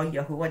that is how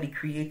Yahuwah the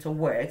Creator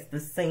works. The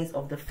sins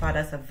of the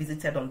fathers are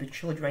visited on the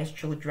children's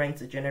children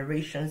to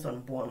generations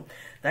unborn.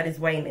 That is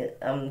why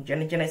in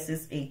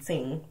Genesis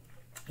 18,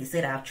 he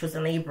said, I have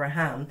chosen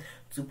Abraham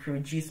to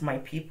produce my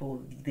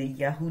people, the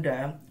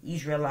Yahudah,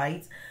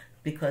 Israelites,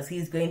 because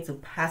he's going to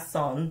pass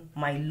on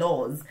my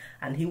laws,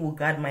 and he will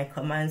guard my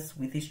commands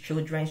with his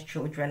children's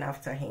children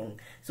after him.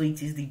 So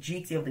it is the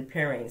duty of the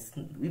parents.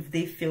 If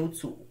they fail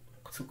to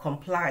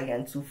comply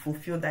and to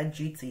fulfill that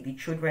duty, the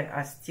children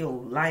are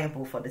still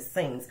liable for the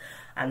sins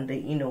and the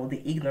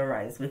the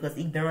ignorance, because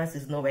ignorance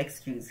is no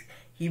excuse.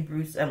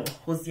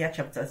 Hosea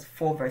chapter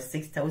 4 verse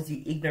 6 tells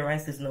you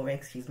ignorance is no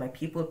excuse. My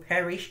people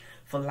perish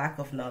for lack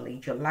of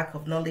knowledge. Your lack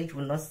of knowledge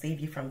will not save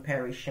you from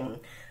perishing.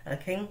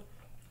 Okay.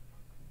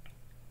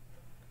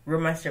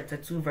 Romans chapter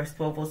 2 verse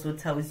 12 also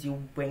tells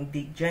you, when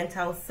the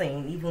Gentiles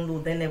sin, even though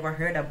they never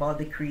heard about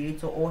the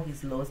Creator or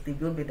his laws, they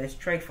will be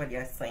destroyed for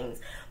their sins.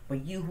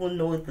 But you who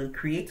know the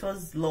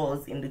Creator's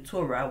laws in the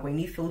Torah, when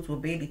you fail to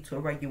obey the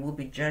Torah, you will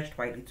be judged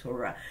by the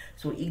Torah.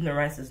 So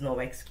ignorance is no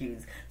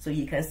excuse. So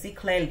you can see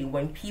clearly,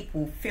 when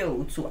people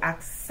fail to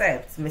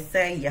accept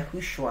Messiah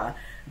Yahushua,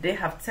 they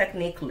have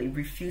technically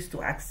refused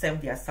to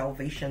accept their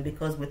salvation,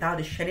 because without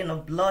the shedding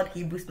of blood,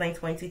 Hebrews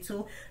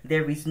 9:22,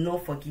 there is no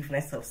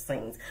forgiveness of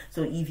sins.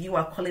 So if you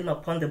are calling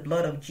upon the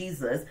blood of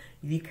Jesus,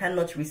 you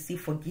cannot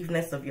receive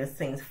forgiveness of your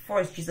sins.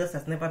 First, Jesus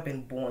has never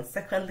been born.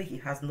 Secondly, he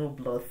has no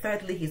blood.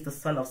 Thirdly, he's the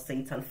son of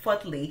Satan.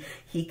 Fourthly,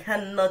 he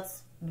cannot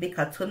make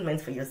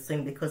atonement for your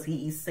sin, because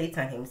he is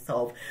Satan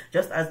himself.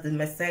 Just as the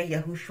Messiah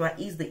Yahushua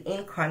is the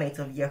incarnate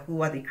of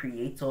Yahuah the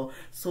Creator,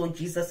 so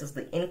Jesus is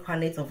the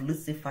incarnate of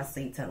Lucifer,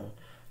 Satan.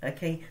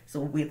 Okay,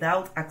 so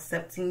without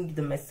accepting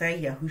the Messiah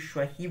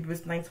Yahushua,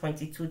 Hebrews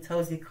 9:22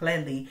 tells you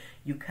clearly,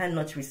 you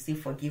cannot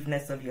receive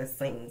forgiveness of your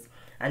sins,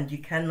 and you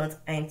cannot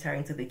enter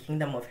into the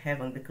kingdom of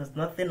heaven, because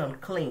nothing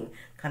unclean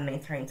can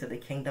enter into the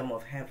kingdom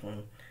of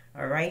heaven.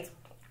 All right.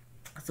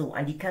 So,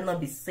 and you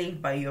cannot be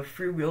saved by your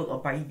free will or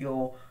by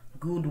your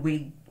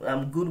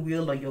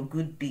goodwill or your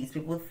good deeds.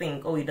 People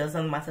think, oh, it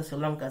doesn't matter so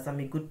long as I'm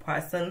a good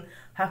person.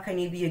 How can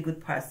you be a good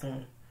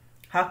person?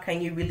 How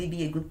can you really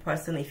be a good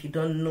person if you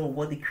don't know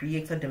what the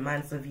Creator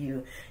demands of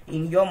you?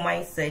 In your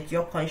mindset,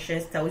 your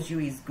conscience tells you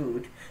is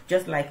good.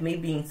 Just like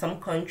maybe in some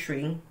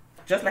country,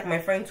 just like my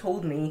friend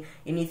told me,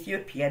 in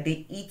Ethiopia,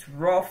 they eat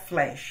raw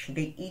flesh.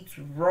 They eat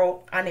raw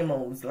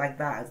animals like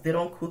that. They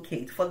don't cook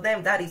it. For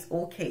them, that is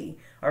okay.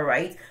 All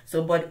right.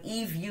 So, but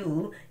if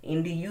you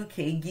in the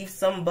UK give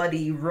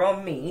somebody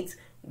raw meat,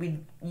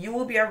 you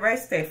will be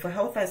arrested for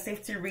health and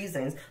safety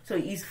reasons. So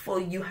it's for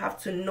you have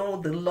to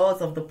know the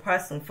laws of the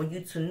person for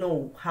you to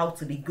know how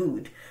to be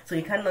good. So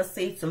you cannot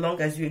say so long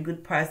as you're a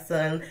good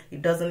person,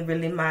 it doesn't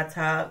really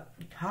matter.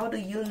 How do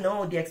you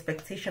know the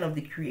expectation of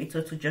the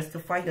Creator to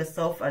justify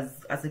yourself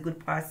as a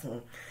good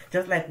person?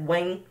 Just like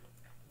when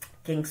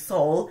King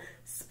Saul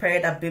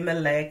spared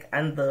Abimelech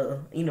and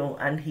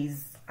and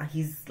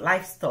his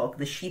livestock,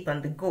 the sheep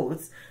and the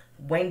goats,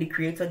 when the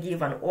Creator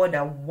gave an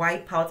order,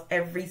 wipe out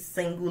every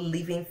single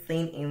living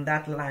thing in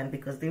that land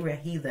because they were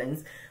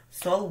heathens,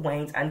 Saul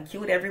went and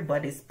killed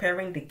everybody,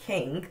 sparing the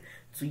king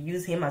to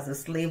use him as a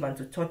slave and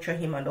to torture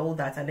him and all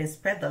that, and then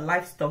spared the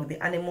livestock,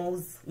 the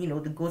animals,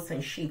 the goats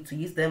and sheep, to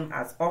use them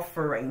as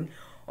offering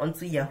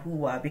unto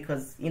Yahuah,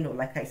 because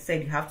like I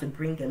said, you have to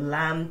bring a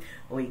lamb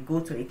or a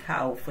goat or a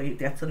cow for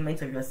the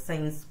atonement of your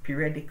sins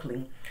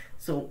periodically.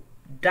 So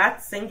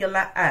that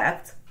singular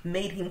act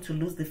made him to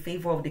lose the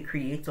favor of the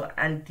Creator,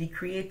 and the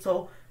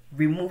Creator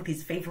removed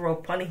his favor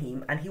upon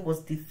him, and he was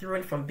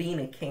dethroned from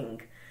being a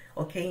king.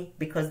 Okay,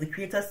 because the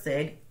Creator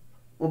said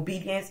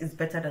obedience is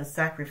better than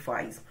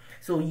sacrifice.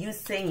 So you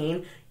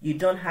saying you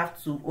don't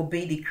have to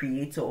obey the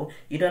Creator,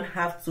 you don't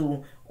have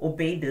to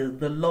obey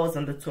the laws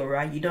and the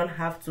Torah, you don't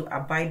have to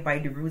abide by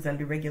the rules and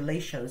the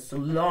regulations, so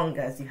long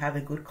as you have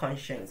a good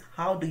conscience.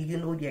 How do you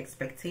know the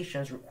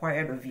expectations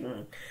required of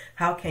you?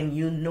 How can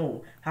you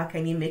know? How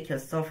can you make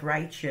yourself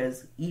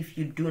righteous if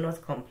you do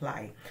not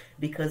comply?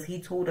 Because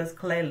he told us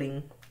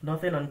clearly,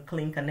 nothing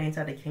unclean can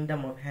enter the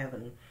kingdom of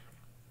heaven.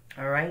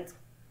 All right?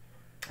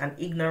 And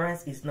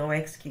ignorance is no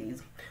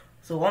excuse.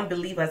 So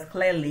unbelievers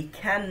clearly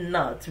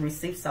cannot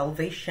receive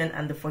salvation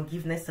and the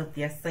forgiveness of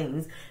their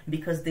sins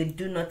because they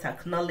do not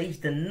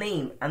acknowledge the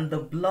name and the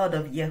blood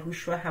of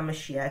Yahushua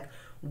Hamasheakh,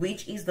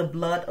 which is the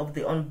blood of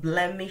the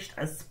unblemished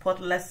and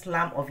spotless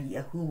Lamb of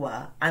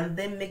Yahuah, and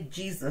they make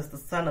Jesus, the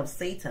son of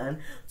Satan,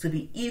 to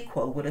be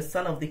equal with the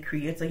son of the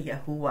Creator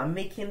Yahuah,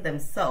 making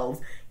themselves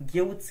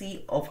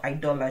guilty of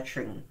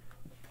idolatry.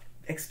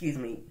 Excuse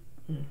me.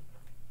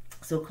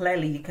 So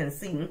clearly you can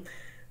see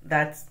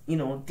that,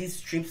 this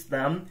strips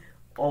them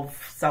of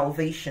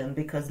salvation,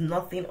 because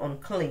nothing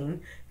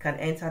unclean can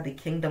enter the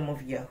kingdom of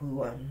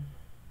Yahuah.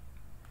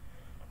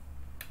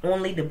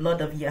 Only the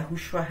blood of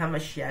Yahushua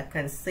Hamasheakh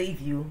can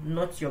save you,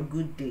 not your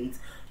good deeds,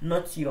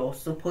 not your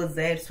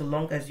supposed, so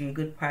long as you're a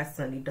good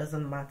person, it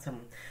doesn't matter.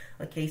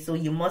 Okay, so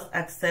you must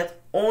accept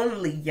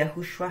only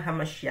Yahushua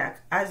Hamasheakh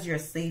as your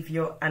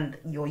Savior and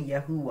your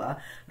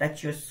Yahuah,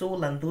 that your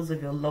soul and those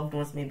of your loved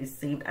ones may be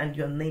saved and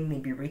your name may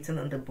be written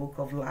in the book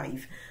of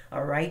life.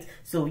 All right,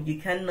 so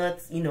you cannot,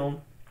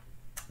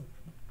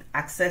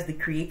 access the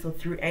Creator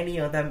through any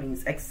other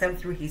means except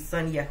through his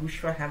son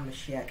Yahushua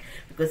Hamasheakh,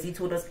 because he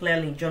told us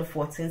clearly in John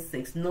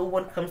 14:6, no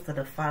one comes to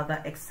the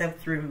Father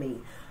except through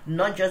me.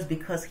 Not just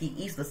because he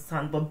is the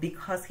Son, but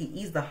because he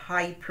is the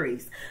high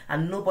priest,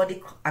 and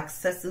nobody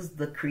accesses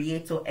the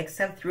Creator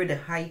except through the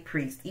high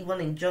priest. Even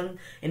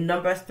in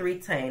Numbers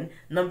 3:10,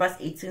 Numbers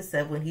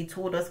 18:7, he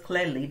told us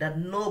clearly that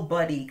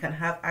nobody can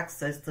have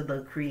access to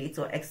the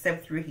Creator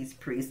except through his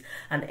priest,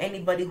 and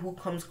anybody who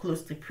comes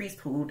close to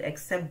priesthood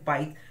except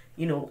by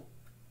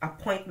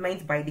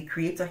appointment by the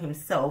Creator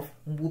himself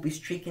will be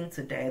stricken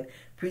to death.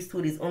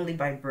 Priesthood is only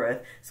by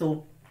birth.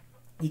 So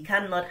you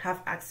cannot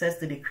have access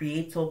to the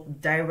Creator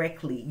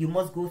directly. You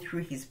must go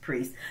through his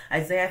priest.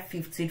 Isaiah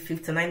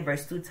 50:59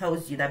 verse 2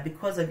 tells you that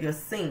because of your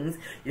sins,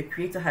 your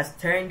Creator has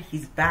turned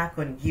his back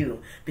on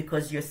you,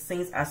 because your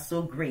sins are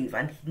so grave,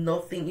 and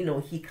nothing,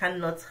 he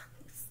cannot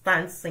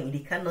stand sin.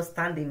 He cannot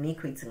stand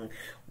iniquity.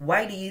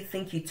 Why do you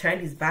think he turned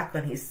his back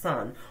on his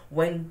son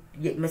when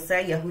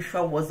Messiah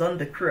Yahushua was on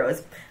the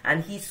cross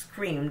and he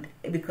screamed?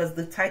 Because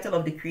the title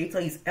of the Creator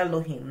is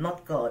Elohim,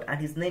 not God, and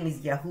his name is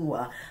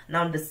Yahuah.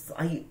 Now it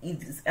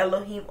is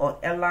Elohim or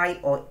Eli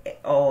or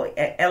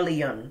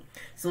Elion.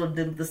 So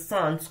the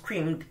son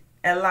screamed,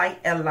 Eli,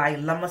 Eli,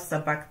 lama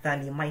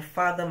sabachthani, my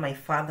father,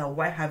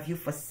 why have you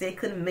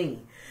forsaken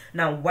me?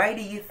 Now, why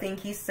do you think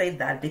he said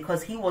that?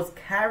 Because he was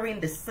carrying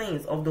the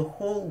sins of the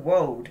whole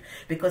world,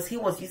 because he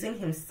was using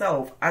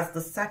himself as the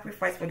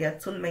sacrifice for the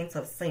atonement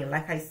of sin.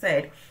 Like I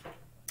said,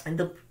 and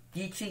the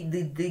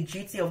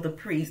duty of the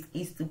priest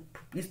is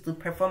to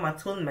perform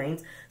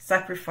atonement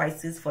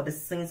sacrifices for the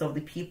sins of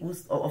the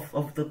peoples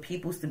of the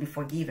peoples to be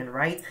forgiven.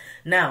 Right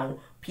now,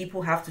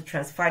 people have to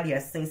transfer their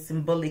sins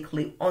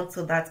symbolically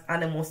onto that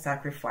animal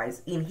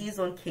sacrifice. In his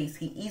own case,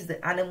 he is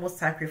the animal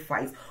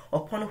sacrifice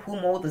upon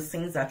whom all the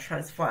sins are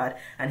transferred,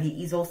 and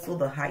he is also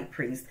the high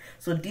priest.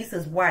 So this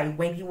is why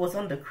when he was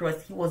on the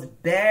cross, he was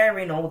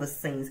bearing all the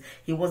sins.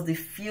 He was the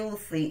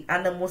filthy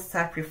animal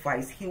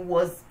sacrifice. He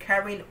was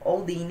carrying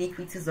all the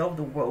iniquities of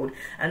the world,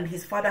 and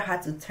his father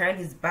had to turn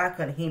his back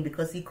on him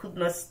because he could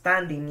not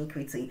stand the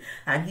iniquity,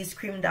 and he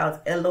screamed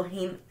out,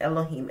 Elohim,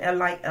 Elohim,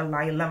 Eli,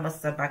 Eli, lama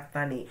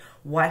sabachthani,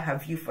 why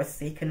have you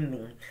forsaken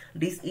me?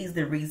 This is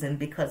the reason,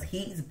 because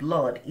his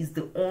blood is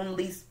the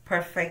only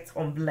perfect,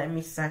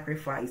 unblemished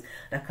sacrifice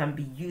that can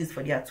be used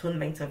for the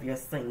atonement of your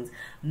sins.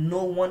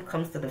 No one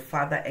comes to the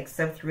Father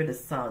except through the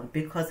Son,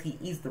 because he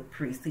is the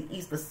priest, he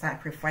is the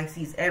sacrifice,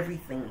 he is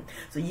everything.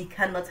 So you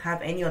cannot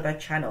have any other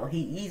channel.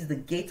 He is the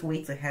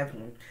gateway to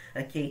heaven.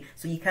 Okay,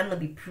 so you cannot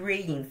be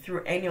praying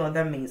through any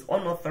other means.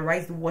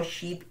 Unauthorized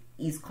worship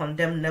is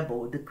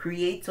condemnable. The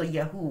Creator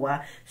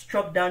Yahuah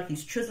struck down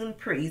his chosen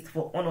priest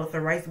for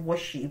unauthorized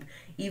worship,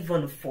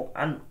 even for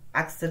an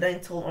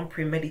accidental,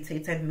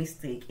 unpremeditated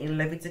mistake, in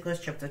Leviticus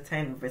chapter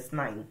 10 verse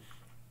 9.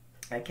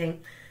 Okay,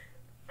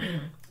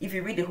 if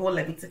you read the whole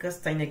Leviticus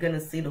 10, you're going to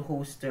see the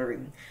whole story.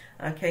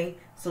 Okay,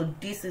 so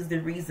this is the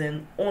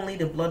reason only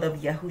the blood of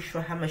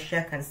Yahushua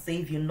Hamasheakh can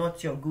save you,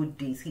 not your good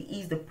deeds. He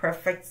is the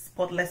perfect,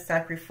 spotless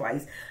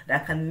sacrifice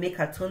that can make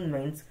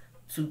atonement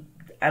to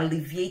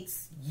alleviate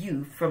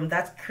you from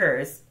that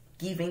curse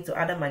given to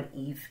Adam and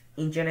Eve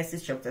in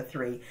Genesis chapter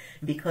 3,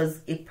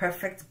 because a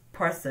perfect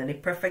person, a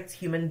perfect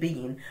human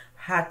being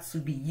had to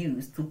be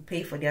used to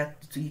pay for their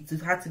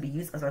had to be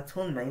used as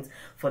atonement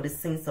for the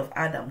sins of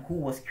Adam, who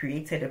was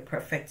created a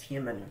perfect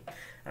human.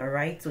 All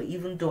right, so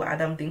even though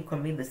Adam didn't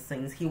commit the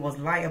sins, he was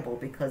liable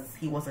because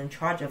he was in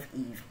charge of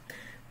Eve.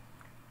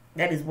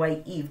 That is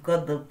why Eve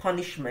got the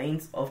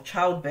punishment of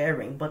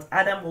childbearing, but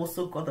Adam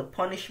also got the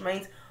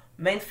punishment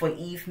meant for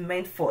Eve,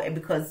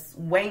 because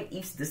when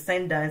Eve's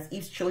descendants,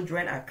 Eve's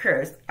children are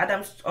cursed,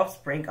 Adam's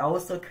offspring are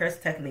also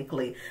cursed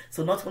technically.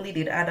 So not only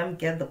did Adam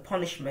get the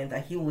punishment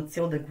that he would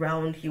till the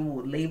ground, he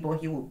would labor,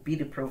 he would be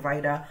the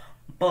provider,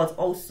 but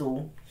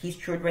also his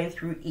children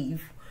through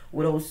Eve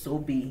would also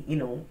be,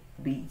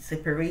 be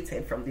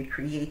separated from the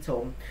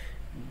Creator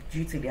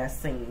due to their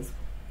sins.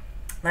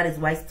 That is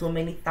why so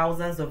many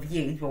thousands of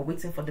years were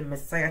waiting for the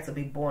Messiah to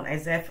be born.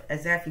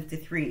 Isaiah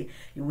 53,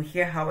 you will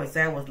hear how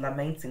Isaiah was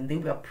lamenting. They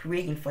were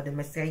praying for the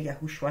Messiah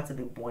Yahushua to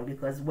be born,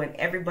 because when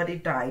everybody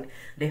died,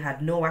 they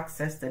had no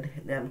access to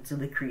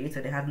the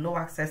Creator. They had no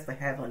access to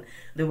heaven.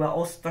 They were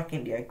all stuck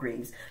in their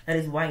graves. That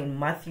is why in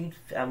Matthew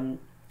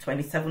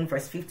 27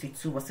 verse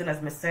 52, as soon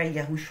as Messiah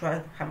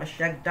Yahushua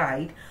Hamasheakh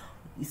died,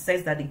 it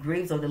says that the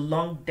graves of the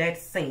long dead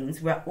saints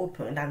were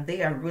opened, and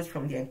they arose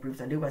from their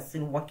graves, and they were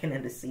seen walking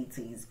in the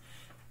cities.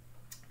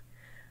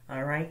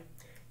 All right,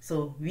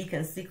 so we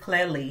can see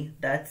clearly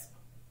that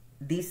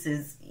this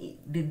is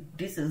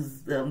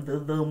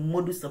the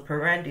modus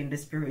operandi in the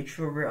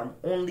spiritual realm.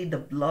 Only the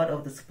blood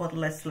of the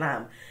spotless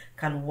lamb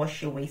can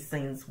wash away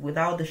sins.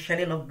 Without the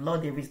shedding of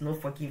blood, there is no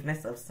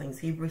forgiveness of sins.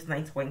 Hebrews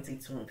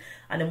 9:22.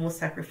 Animal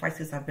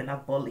sacrifices have been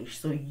abolished,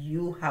 so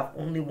you have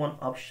only one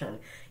option: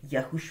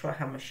 Yahushua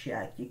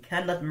Hamasheakh. You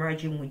cannot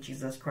merge him with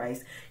Jesus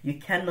Christ. You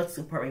cannot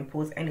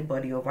superimpose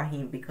anybody over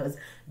him, because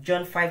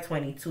John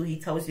 5:22, he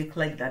tells you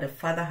clearly that the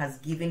Father has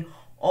given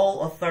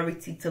all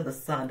authority to the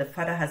Son. The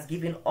Father has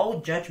given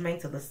all judgment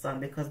to the Son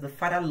because the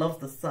Father loves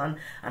the Son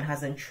and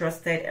has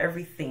entrusted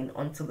everything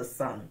unto the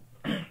Son.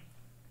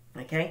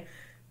 Okay?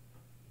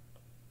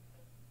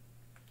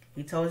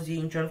 He tells you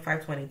in John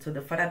 5:22,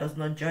 the Father does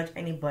not judge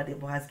anybody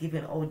but has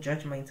given all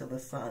judgment to the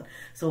Son.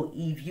 So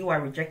if you are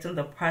rejecting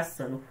the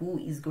person who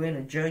is going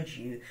to judge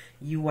you,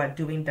 you are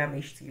doing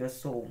damage to your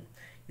soul.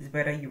 It's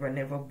better you were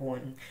never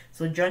born.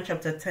 So John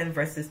chapter 10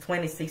 verses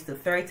 26 to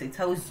 30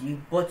 tells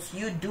you, but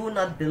you do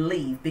not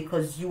believe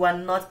because you are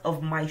not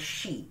of my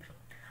sheep,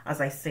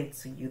 as I said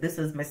to you. This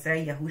is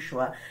Messiah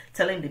Yahushua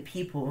telling the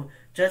people,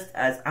 just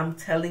as I'm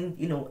telling,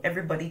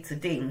 everybody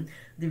today,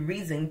 the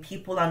reason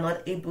people are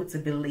not able to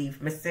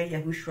believe,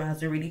 Messiah Yahushua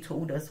has already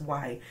told us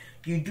why.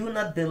 You do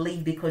not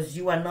believe because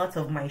you are not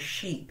of my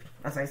sheep,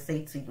 as I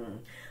say to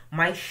you.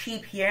 My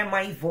sheep hear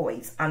my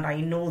voice, and I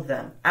know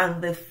them,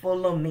 and they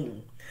follow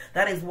me.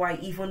 That is why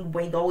even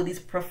when all these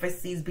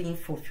prophecies being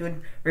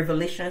fulfilled,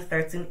 Revelation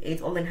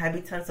 13:8, all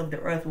inhabitants of the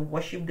earth will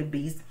worship the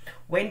beast.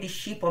 When the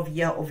sheep of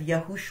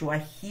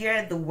Yahushua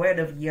hear the word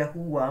of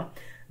Yahuah,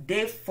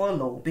 they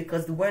follow,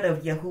 because the word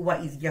of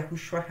Yahuah is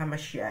Yahushua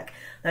Hamasheakh.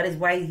 That is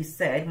why he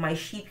said, my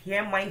sheep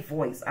hear my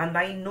voice, and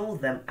I know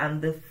them,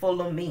 and they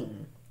follow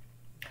me.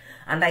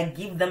 And I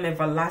give them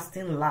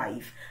everlasting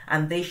life,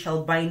 and they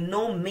shall by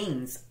no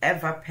means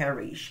ever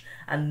perish,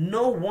 and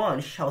no one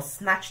shall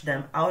snatch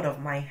them out of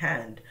my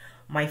hand.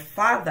 My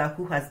Father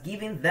who has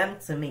given them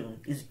to me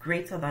is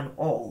greater than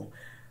all.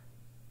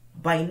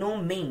 By no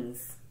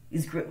means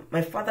is great.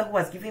 My Father who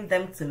has given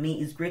them to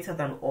me is greater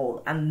than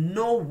all, and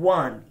no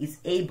one is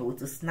able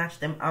to snatch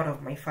them out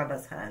of my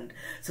Father's hand.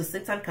 So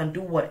Satan can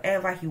do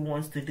whatever he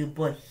wants to do,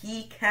 but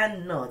he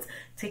cannot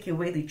take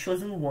away the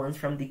chosen ones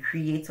from the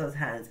Creator's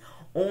hands.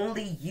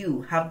 Only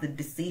you have the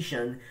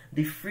decision,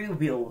 the free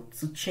will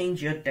to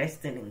change your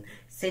destiny.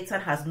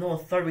 Satan has no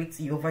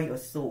authority over your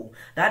soul.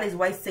 That is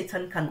why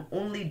Satan can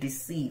only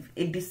deceive.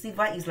 A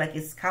deceiver is like a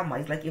scammer,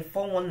 it's like a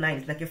 419,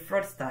 it's like a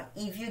fraudster.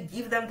 If you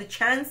give them the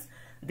chance,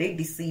 they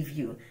deceive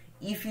you.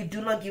 If you do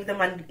not give them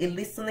a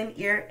listening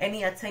ear,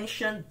 any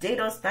attention, they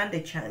don't stand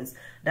a chance.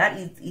 That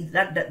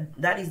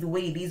is the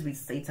way it is with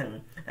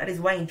Satan. That is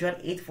why in John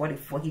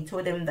 8:44, he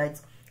told them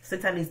that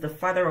Satan is the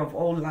father of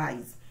all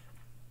lies.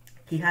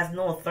 He has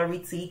no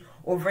authority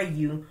over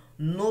you.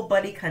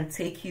 Nobody can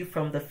take you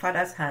from the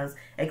Father's hands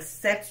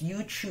except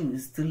you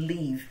choose to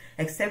leave,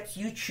 except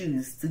you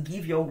choose to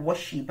give your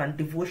worship and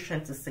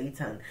devotion to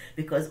Satan.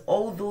 Because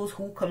all those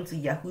who come to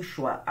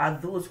Yahushua are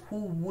those who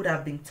would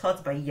have been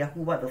taught by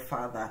Yahuah the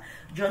Father.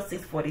 John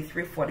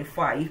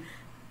 6:43-45.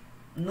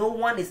 No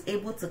one is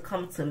able to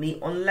come to me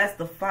unless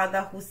the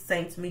Father who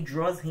sent me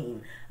draws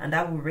him, and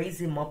I will raise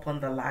him up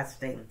on the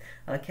last day.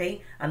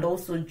 Okay? And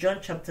also John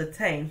chapter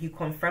 10, he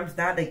confirms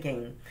that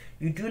again.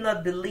 You do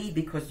not believe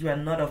because you are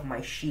not of my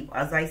sheep.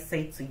 As I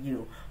say to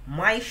you,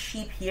 my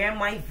sheep hear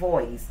my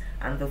voice,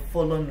 and they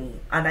follow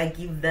me, and I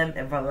give them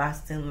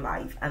everlasting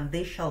life, and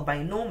they shall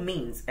by no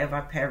means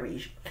ever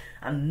perish,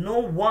 and no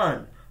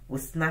one will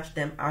snatch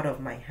them out of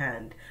my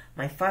hand.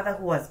 My Father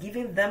who has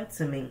given them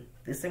to me,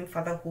 the same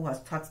Father who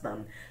has taught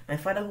them, my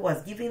Father who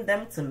has given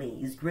them to me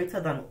is greater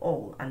than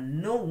all,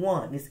 and no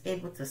one is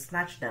able to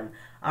snatch them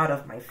out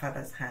of my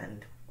Father's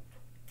hand.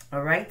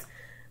 Alright?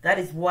 That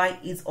is why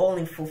it's all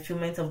in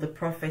fulfillment of the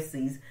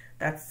prophecies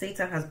that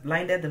Satan has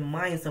blinded the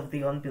minds of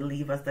the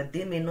unbelievers, that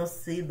they may not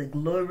see the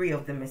glory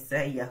of the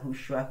Messiah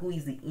Yahushua, who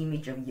is the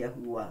image of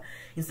Yahuah.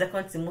 In 2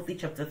 Timothy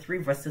chapter 3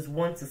 verses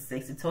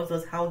 1-6, it tells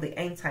us how the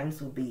end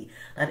times will be.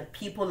 That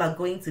people are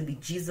going to be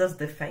Jesus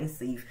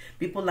defensive.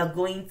 People are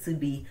going to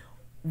be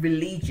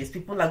religious.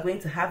 People are going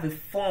to have a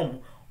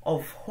form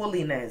of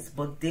holiness,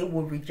 but they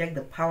will reject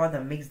the power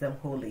that makes them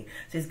holy.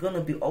 So it's going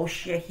to be all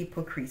sheer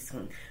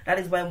hypocrisy. That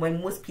is why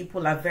when most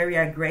people are very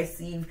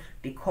aggressive,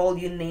 they call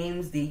you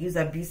names, they use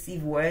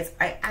abusive words.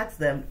 I ask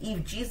them,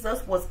 if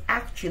Jesus was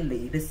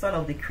actually the Son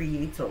of the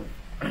Creator,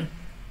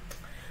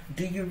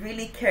 do you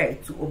really care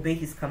to obey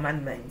his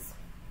commandments?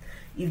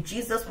 If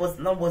Jesus was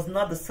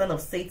not the son of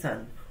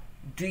Satan,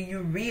 do you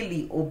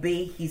really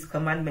obey his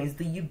commandments?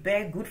 Do you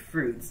bear good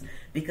fruits?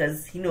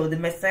 Because, the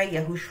Messiah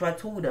Yahushua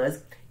told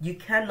us, you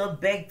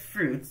cannot bear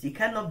fruits, you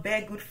cannot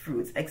bear good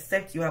fruits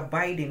except you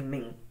abide in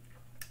me.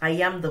 I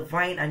am the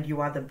vine and you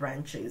are the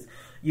branches.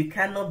 You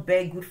cannot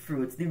bear good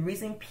fruits. The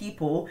reason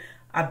people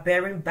are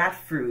bearing bad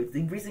fruits,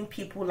 the reason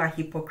people are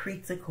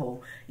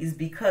hypocritical, is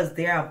because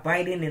they are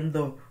abiding in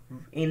the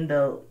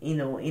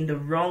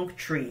wrong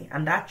tree,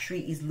 and that tree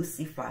is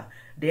Lucifer.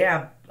 They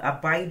are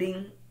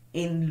abiding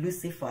in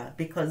Lucifer,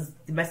 because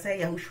the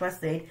Messiah Yahushua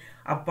said,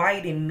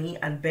 abide in me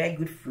and bear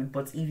good fruit.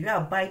 But if you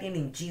are abiding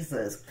in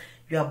Jesus,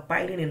 you are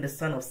abiding in the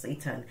son of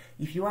Satan.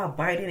 If you are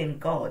abiding in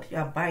God, you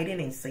are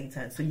abiding in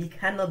Satan. So you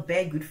cannot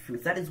bear good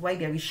fruits. That is why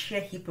there is sheer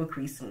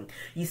hypocrisy.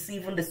 You see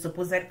even the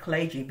supposed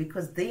clergy,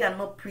 because they are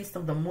not priests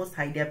of the Most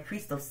High, they are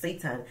priests of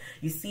Satan.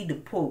 You see the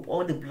Pope,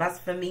 all the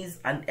blasphemies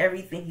and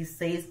everything he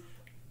says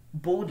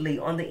boldly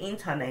on the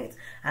internet,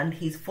 and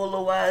his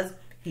followers,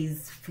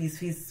 his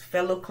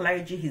fellow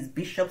clergy, his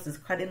bishops, his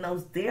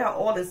cardinals, they are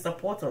all in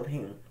support of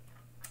him.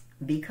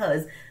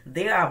 because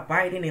they are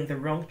abiding in the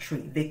wrong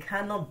tree. They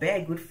cannot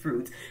bear good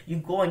fruit. You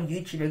go on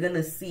YouTube, you're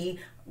gonna see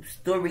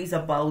stories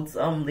about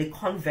the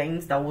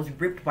convents that was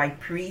raped by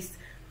priests,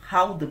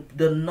 how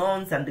the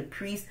nuns and the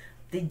priests,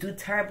 they do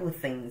terrible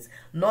things,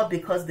 not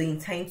because they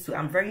intend to.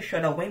 I'm very sure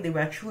that when they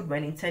were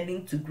children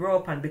intending to grow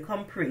up and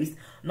become priests,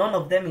 none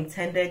of them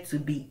intended to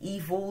be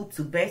evil,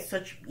 to bear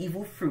such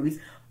evil fruits,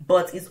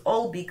 but it's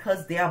all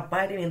because they are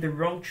abiding in the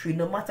wrong tree.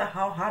 No matter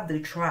how hard they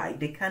try,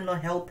 they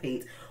cannot help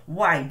it.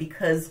 Why?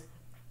 Because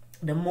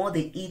the more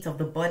they eat of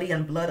the body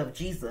and blood of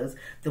Jesus,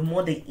 the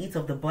more they eat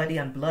of the body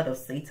and blood of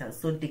Satan.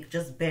 So they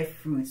just bear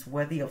fruits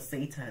worthy of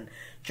Satan.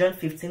 John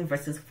 15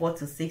 verses 4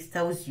 to 6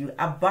 tells you,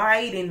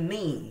 abide in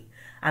me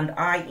and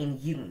I in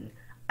you.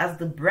 As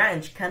the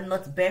branch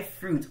cannot bear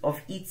fruit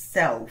of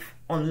itself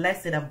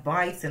unless it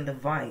abides in the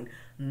vine,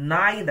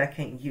 neither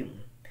can you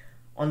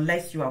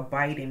unless you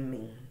abide in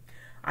me.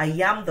 I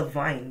am the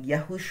vine,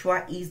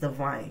 Yahushua is the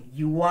vine,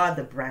 you are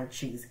the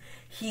branches.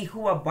 He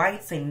who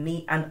abides in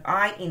me and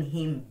I in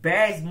him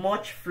bears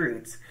much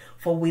fruit,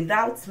 for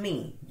without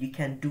me you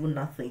can do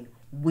nothing.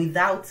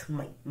 Without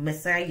my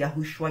Messiah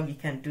Yahushua, you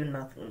can do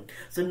nothing.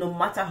 So no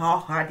matter how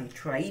hard you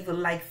try,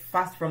 even like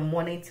fast from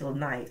morning till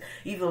night,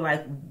 even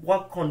like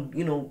walk on,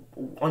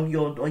 on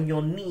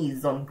your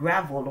knees on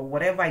gravel or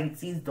whatever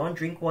it is, don't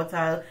drink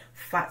water,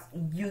 fast,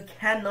 you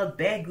cannot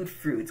bear good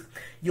fruit.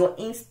 Your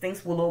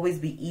instincts will always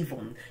be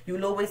evil.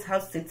 You'll always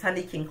have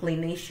satanic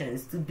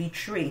inclinations to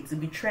betray, to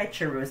be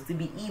treacherous, to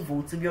be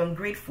evil, to be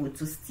ungrateful,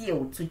 to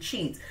steal, to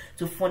cheat,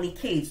 to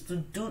fornicate, to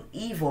do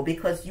evil,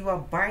 because you are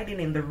abiding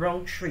in the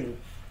wrong tree.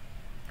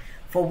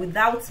 For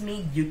without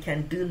me, you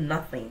can do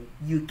nothing.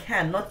 You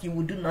can, not you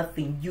will do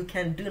nothing. You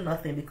can do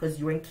nothing because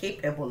you are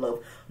incapable of,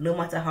 no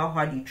matter how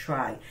hard you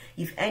try.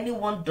 If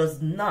anyone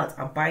does not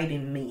abide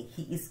in me,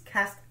 he is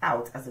cast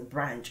out as a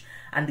branch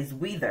and is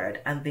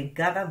withered, and they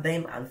gather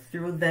them and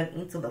throw them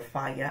into the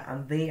fire,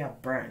 and they are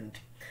burned.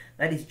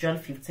 That is John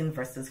 15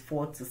 verses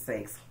 4 to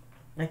 6.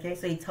 Okay,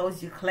 so it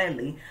tells you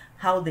clearly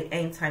how the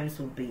end times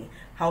will be,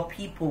 how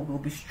people will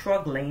be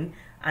struggling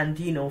and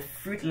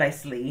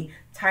fruitlessly,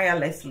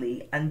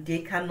 tirelessly, and they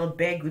cannot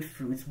bear good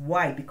fruits.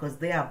 Why? Because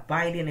they are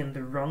abiding in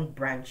the wrong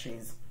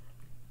branches.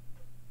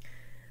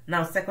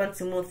 Now 2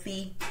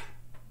 Timothy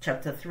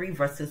chapter 3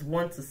 verses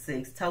 1 to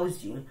 6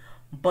 tells you,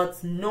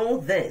 but know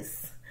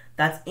this,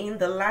 that in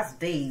the last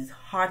days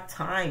hard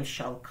times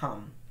shall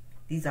come.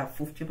 These are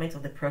fulfillment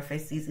of the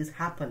prophecies is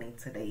happening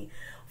today.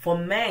 For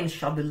men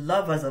shall be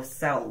lovers of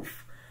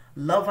self,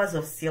 lovers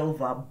of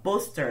silver,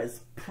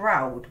 boasters,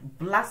 proud,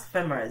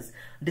 blasphemers,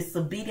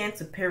 disobedient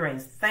to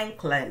parents,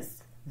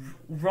 thankless,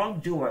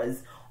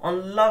 wrongdoers,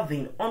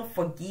 unloving,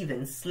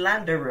 unforgiving,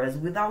 slanderers,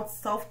 without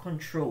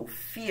self-control,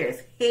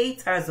 fierce,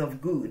 haters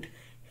of good.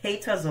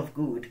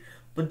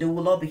 But they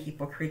will all be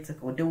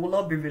hypocritical. They will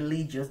all be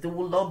religious. They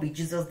will all be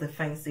Jesus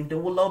defensive. They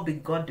will all be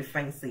God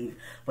defensive.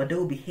 But they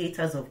will be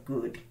haters of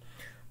good.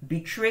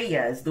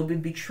 Betrayers, they'll be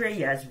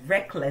betrayers,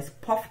 reckless,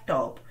 puffed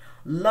up,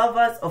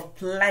 lovers of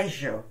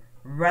pleasure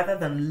rather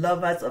than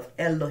lovers of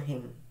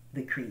Elohim,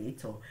 the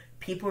Creator.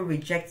 People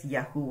reject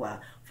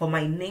Yahuah. For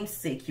my name's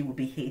sake, you will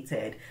be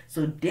hated.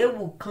 So they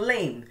will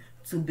claim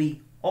to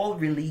be all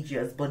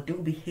religious, but they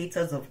will be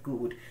haters of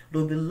good.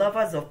 They'll be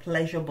lovers of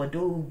pleasure, but they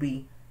will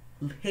be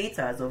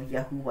haters of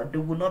Yahuah. They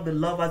will not be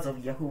lovers of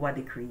Yahuah,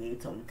 the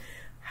Creator.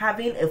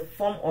 Having a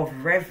form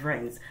of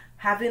reverence,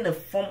 having a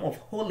form of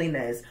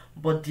holiness,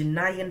 but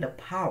denying the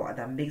power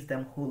that makes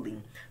them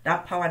holy.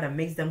 That power that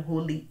makes them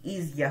holy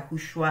is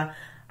Yahushua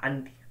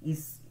and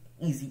is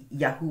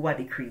Yahuah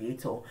the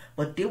Creator.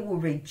 But they will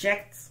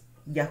reject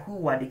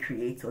Yahuah the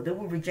Creator. They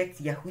will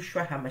reject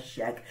Yahushua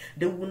Hamasheakh.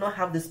 They will not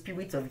have the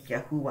spirit of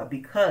Yahuah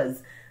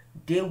because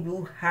they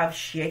will have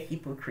sheer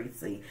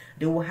hypocrisy.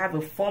 They will have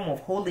a form of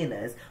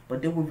holiness,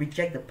 but they will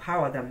reject the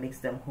power that makes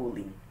them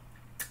holy.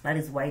 That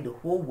is why the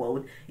whole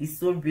world is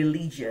so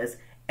religious.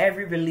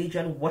 Every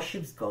religion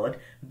worships God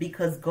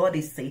because God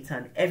is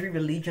Satan. Every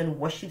religion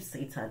worships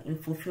Satan in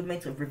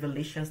fulfillment of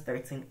Revelation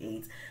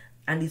 13:8.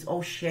 And it's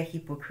all sheer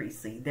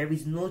hypocrisy. There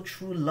is no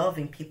true love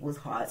in people's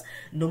hearts.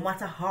 No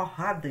matter how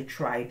hard they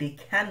try, they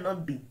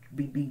cannot be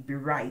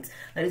right.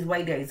 That is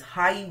why there is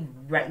high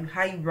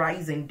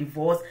rise in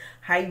divorce,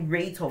 high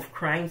rate of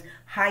crimes,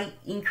 high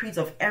increase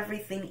of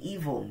everything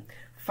evil.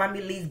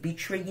 Families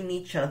betraying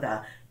each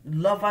other,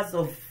 lovers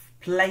of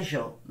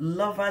pleasure,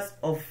 lovers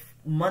of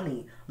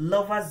money,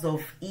 lovers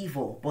of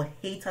evil, but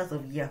haters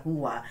of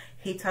Yahuah,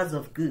 haters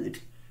of good.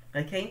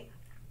 Okay?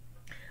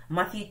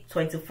 Matthew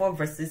 24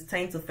 verses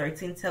 10 to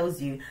 13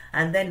 tells you,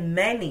 and then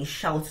many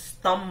shall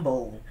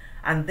stumble,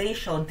 and they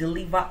shall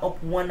deliver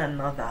up one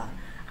another,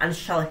 and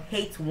shall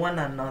hate one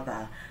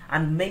another,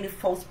 and many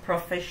false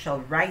prophets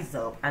shall rise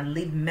up and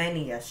lead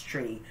many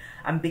astray.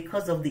 And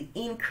because of the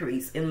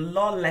increase in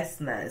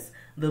lawlessness,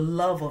 the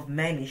love of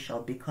many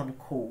shall become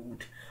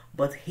cold.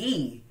 But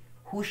he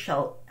who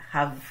shall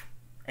have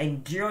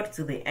endured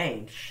to the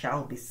end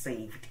shall be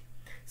saved.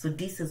 So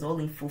this is all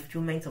in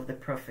fulfillment of the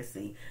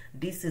prophecy.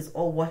 This is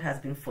all what has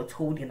been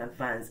foretold in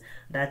advance,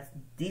 that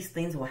these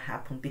things will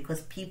happen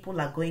because people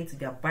are going to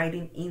be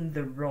abiding in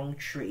the wrong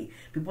tree.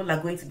 People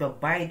are going to be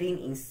abiding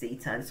in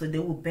Satan, so they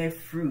will bear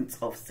fruits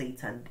of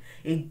Satan.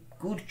 A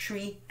good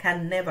tree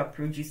can never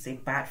produce a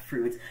bad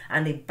fruit,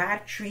 and a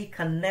bad tree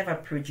can never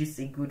produce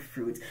a good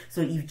fruit.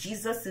 So if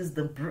Jesus is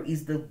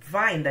the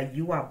vine that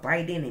you are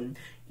abiding in,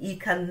 he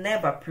can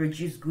never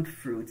produce good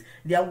fruit.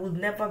 There will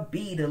never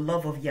be the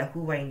love of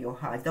Yahuwah in your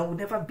heart. There will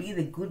never be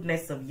the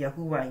goodness of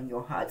Yahuwah in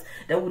your heart.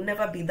 There will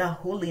never be the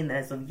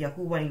holiness of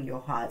Yahuwah in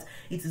your heart.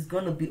 It is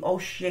going to be all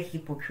sheer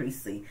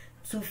hypocrisy,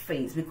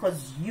 two-faced,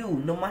 because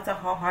you, no matter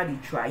how hard you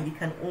try, you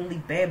can only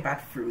bear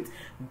bad fruit.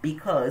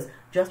 Because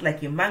just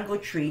like a mango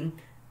tree,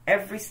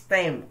 every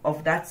stem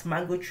of that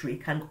mango tree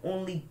can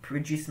only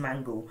produce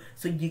mango.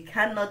 So you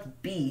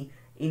cannot be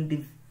in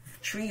the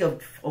tree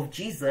of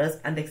Jesus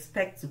and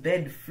expect to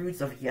bear the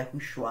fruits of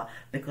Yahushua,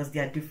 because they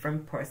are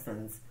different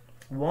persons.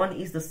 One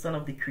is the son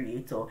of the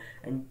creator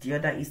and the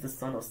other is the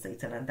son of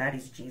Satan, and that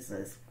is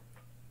Jesus.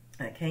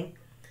 Okay,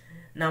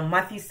 now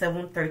Matthew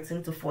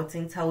 7:13 to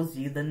 14 tells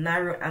you the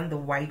narrow and the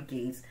wide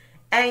gates.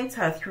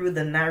 Enter through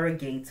the narrow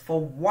gates,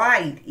 for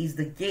wide is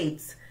the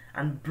gate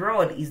and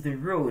broad is the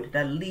road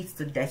that leads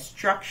to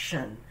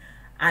destruction,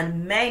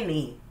 and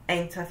many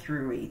enter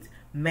through it.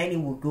 Many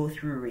will go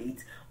through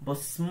it, but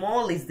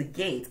small is the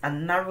gate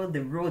and narrow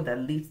the road that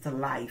leads to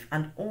life,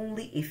 and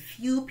only a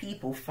few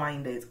people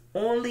find it.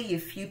 Only a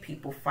few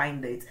people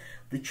find it.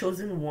 The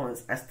chosen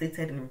ones, as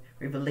stated in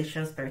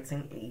Revelation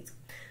 13:8.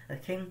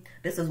 Okay,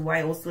 this is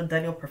why also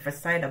Daniel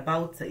prophesied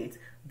about it,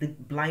 the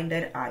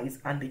blinded eyes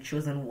and the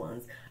chosen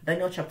ones.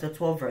 Daniel chapter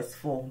 12 verse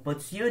 4.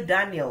 But you,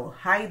 Daniel,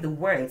 hide the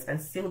words and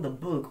seal the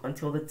book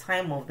until the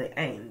time of the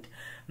end.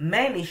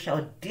 Many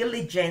shall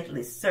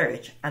diligently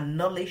search, and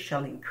knowledge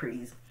shall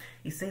increase.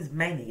 It says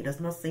many, it does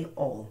not say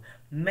all.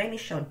 Many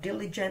shall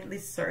diligently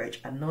search,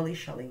 and knowledge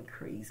shall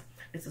increase.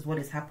 This is what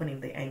is happening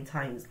in the end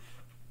times.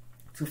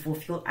 To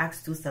fulfill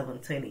Acts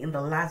 2:17, in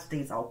the last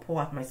days I'll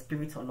pour out my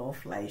spirit on all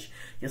flesh.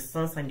 Your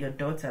sons and your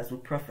daughters will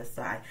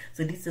prophesy.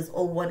 So this is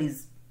all what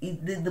is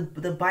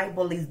the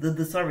Bible is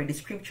the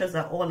scriptures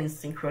are all in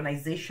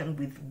synchronization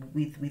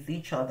with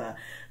each other.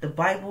 The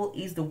Bible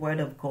is the word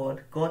of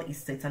God. God is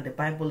Satan. The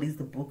Bible is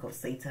the book of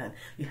Satan.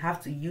 You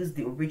have to use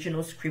the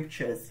original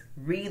scriptures.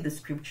 Read the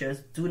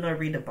scriptures. Do not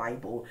read the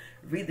Bible.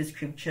 Read the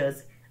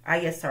scriptures.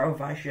 ISR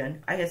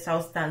version.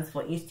 ISR stands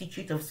for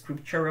Institute of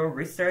Scriptural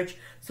Research.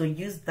 So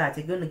use that.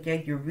 You're going to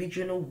get the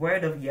original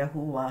word of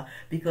Yahuwah,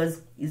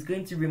 because it's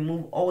going to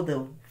remove all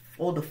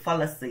the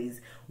fallacies.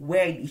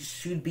 Where it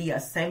should be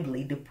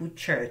assembly, they put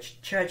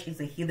church. Church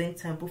is a hidden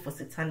temple for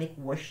satanic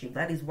worship.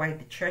 That is why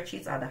the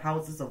churches are the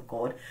houses of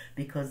God,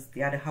 because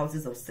they are the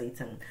houses of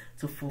Satan,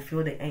 to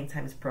fulfill the end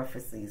times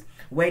prophecies.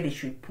 Where they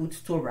should put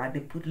Torah, they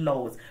put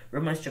laws.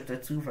 Romans chapter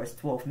 2 verse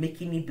 12,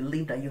 making me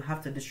believe that you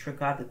have to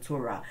disregard the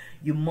Torah.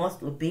 You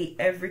must obey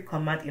every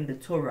command in the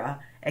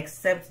Torah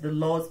except the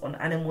laws on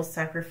animal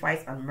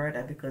sacrifice and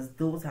murder, because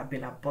those have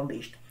been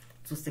abolished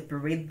to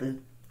separate the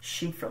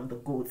sheep from the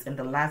goats in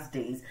the last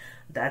days.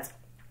 That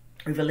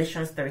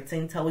Revelation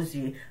 13 tells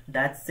you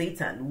that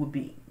Satan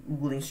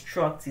will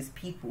instruct his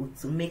people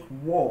to make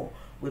war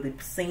with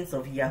the saints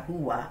of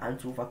Yahuwah and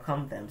to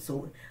overcome them.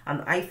 So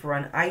an eye for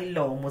an eye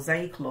law,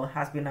 Mosaic law,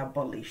 has been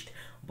abolished.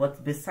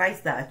 But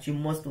besides that, you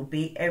must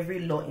obey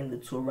every law in the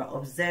Torah,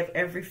 observe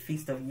every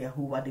feast of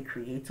Yahuwah the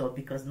Creator,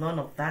 because none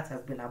of that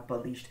has been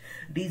abolished.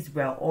 These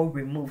were all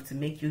removed to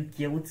make you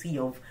guilty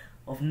of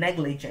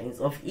negligence,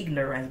 of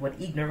ignorance, but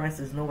ignorance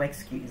is no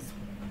excuse.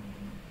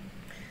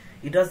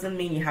 It doesn't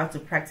mean you have to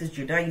practice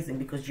Judaism,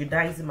 because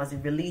Judaism as a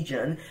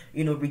religion,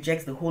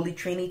 rejects the Holy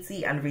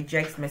Trinity and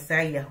rejects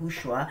Messiah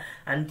Yahushua.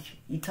 And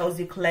it tells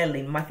you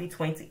clearly in Matthew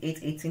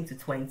 28:18 to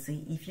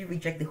 20, if you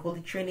reject the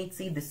Holy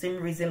Trinity, the same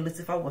reason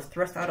Lucifer was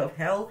thrust out of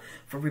hell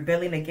for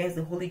rebelling against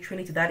the Holy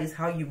Trinity, that is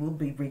how you will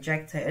be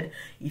rejected.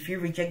 If you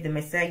reject the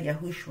Messiah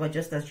Yahushua,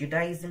 just as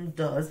Judaism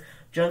does,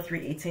 John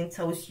 3:18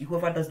 tells you,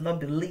 whoever does not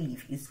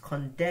believe is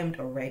condemned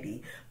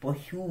already, but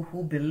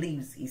who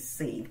believes is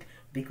saved,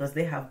 because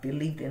they have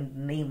believed in the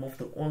name of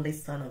the only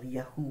Son of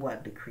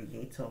Yahuwah the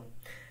Creator.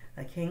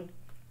 Okay,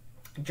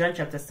 John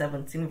chapter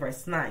 17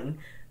 verse 9,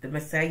 the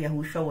Messiah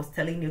Yahushua was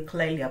telling you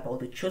clearly about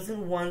the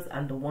chosen ones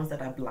and the ones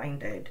that are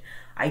blinded.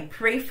 I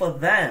pray for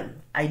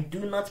them. I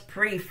do not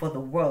pray for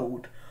the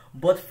world,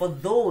 but for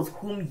those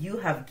whom you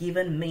have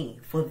given me,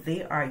 for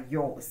they are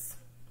yours.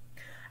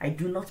 I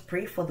do not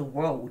pray for the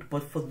world,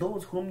 but for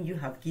those whom you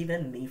have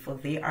given me, for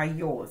they are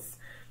yours.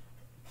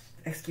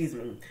 Excuse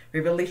me.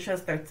 Revelation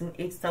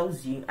 13:8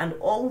 tells you, and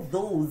all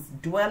those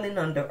dwelling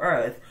on the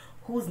earth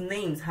whose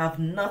names have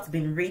not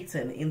been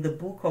written in the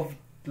book of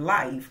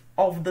life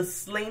of the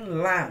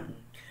slain lamb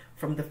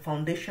from the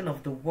foundation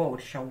of the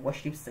world shall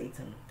worship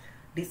Satan.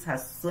 This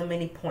has so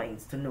many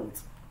points to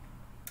note.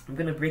 I'm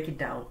going to break it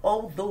down.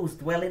 All those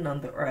dwelling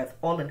on the earth,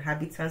 all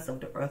inhabitants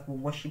of the earth will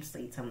worship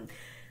Satan.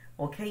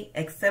 Okay,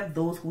 except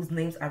those whose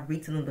names are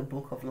written in the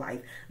book of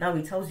life. Now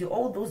it tells you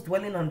all those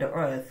dwelling on the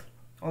earth,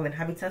 all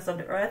inhabitants of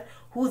the earth,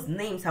 whose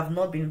names have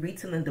not been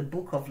written in the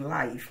book of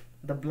life,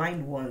 the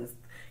blind ones,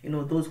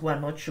 those who are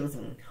not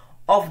chosen,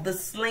 of the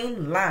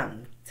slain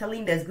lamb,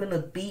 telling there's going to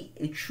be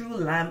a true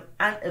lamb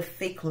and a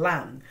fake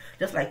lamb,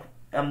 just like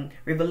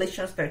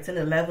Revelation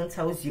 13:11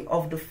 tells you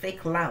of the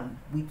fake lamb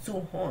with 2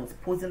 horns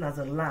posing as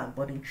a lamb,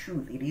 but in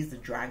truth it is the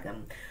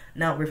dragon.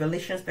 Now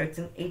Revelation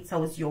 13:8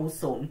 tells you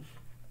also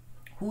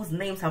whose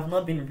names have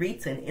not been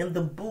written in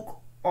the book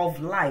of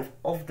life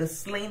of the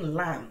slain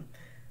lamb.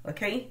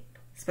 Okay,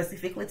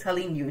 specifically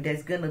telling you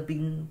there's gonna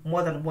be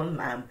more than one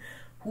lamb,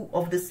 who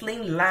of the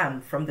slain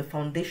lamb from the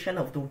foundation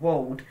of the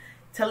world,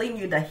 telling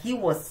you that he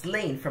was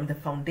slain from the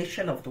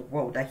foundation of the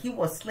world, that he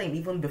was slain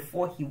even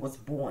before he was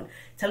born,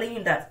 telling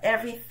you that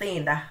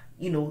everything that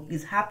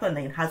is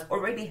happening has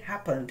already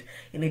happened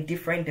in a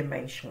different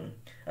dimension.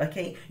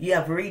 Okay, you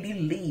have already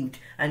lived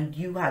and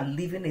you are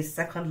living a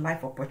second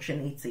life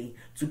opportunity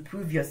to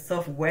prove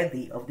yourself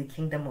worthy of the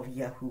kingdom of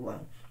Yahuah.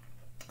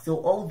 So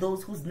all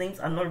those whose names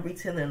are not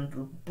written in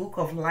the book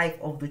of life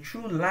of the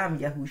true Lamb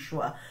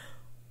Yahushua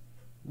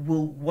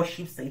will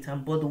worship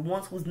Satan, but the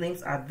ones whose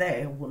names are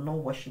there will not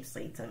worship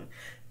Satan.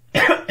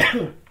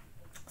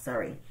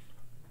 Sorry.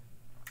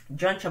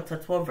 John chapter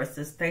 12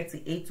 verses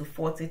 38 to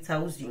 40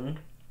 tells you,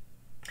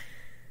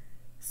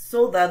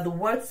 so that the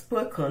word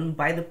spoken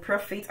by the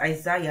prophet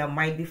Isaiah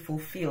might be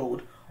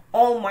fulfilled,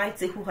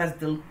 Almighty, who has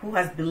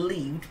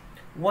believed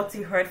what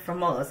he heard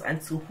from us,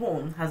 and to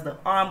whom has the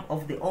arm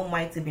of the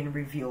Almighty been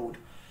revealed.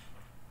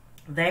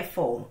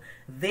 Therefore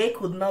they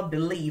could not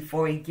believe,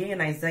 for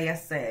again Isaiah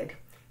said,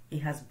 He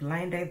has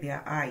blinded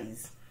their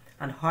eyes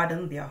and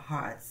hardened their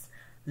hearts,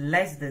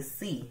 lest they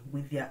see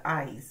with their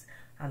eyes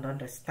and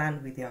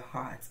understand with their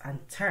hearts and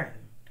turn,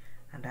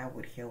 and I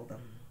would heal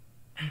them.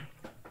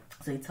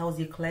 So it tells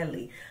you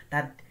clearly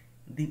that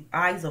the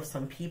eyes of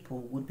some people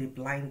would be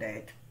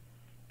blinded.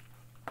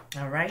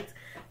 All right,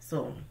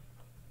 so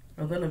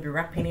we're going to be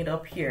wrapping it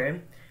up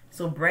here.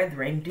 So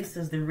brethren, this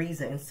is the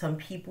reason some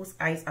people's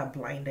eyes are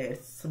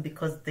blinded, so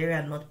because they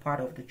are not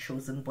part of the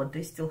chosen, but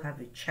they still have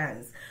a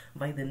chance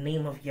by the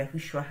name of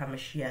Yahushua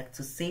Hamasheakh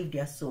to save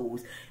their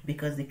souls,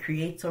 because the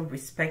Creator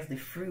respects the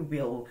free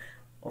will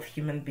of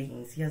human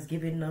beings. He has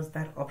given us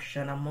that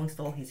option amongst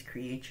all his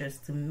creatures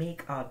to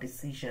make our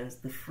decisions,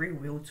 the free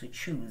will to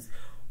choose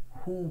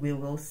who we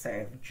will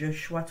serve.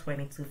 Joshua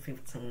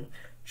 22:15,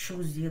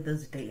 choose you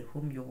this day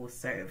whom you will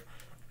serve.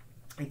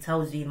 It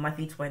tells you in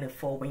Matthew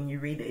 24, when you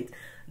read it,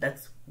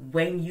 that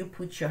when you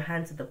put your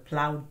hand to the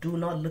plow, do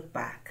not look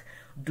back.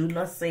 Do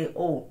not say,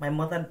 oh, my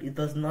mother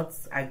does not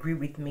agree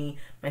with me,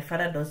 my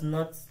father does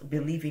not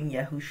believe in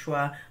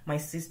Yahushua, my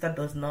sister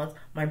does not,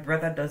 my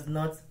brother does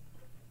not.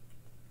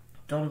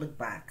 Don't look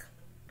back.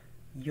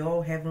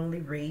 Your heavenly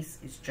race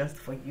is just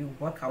for you.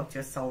 Work out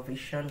your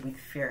salvation with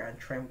fear and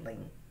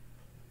trembling.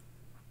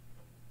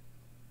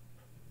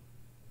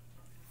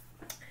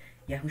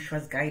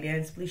 Yahushua's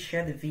guidance. Please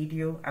share the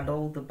video, and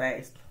all the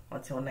best.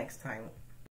 Until next time.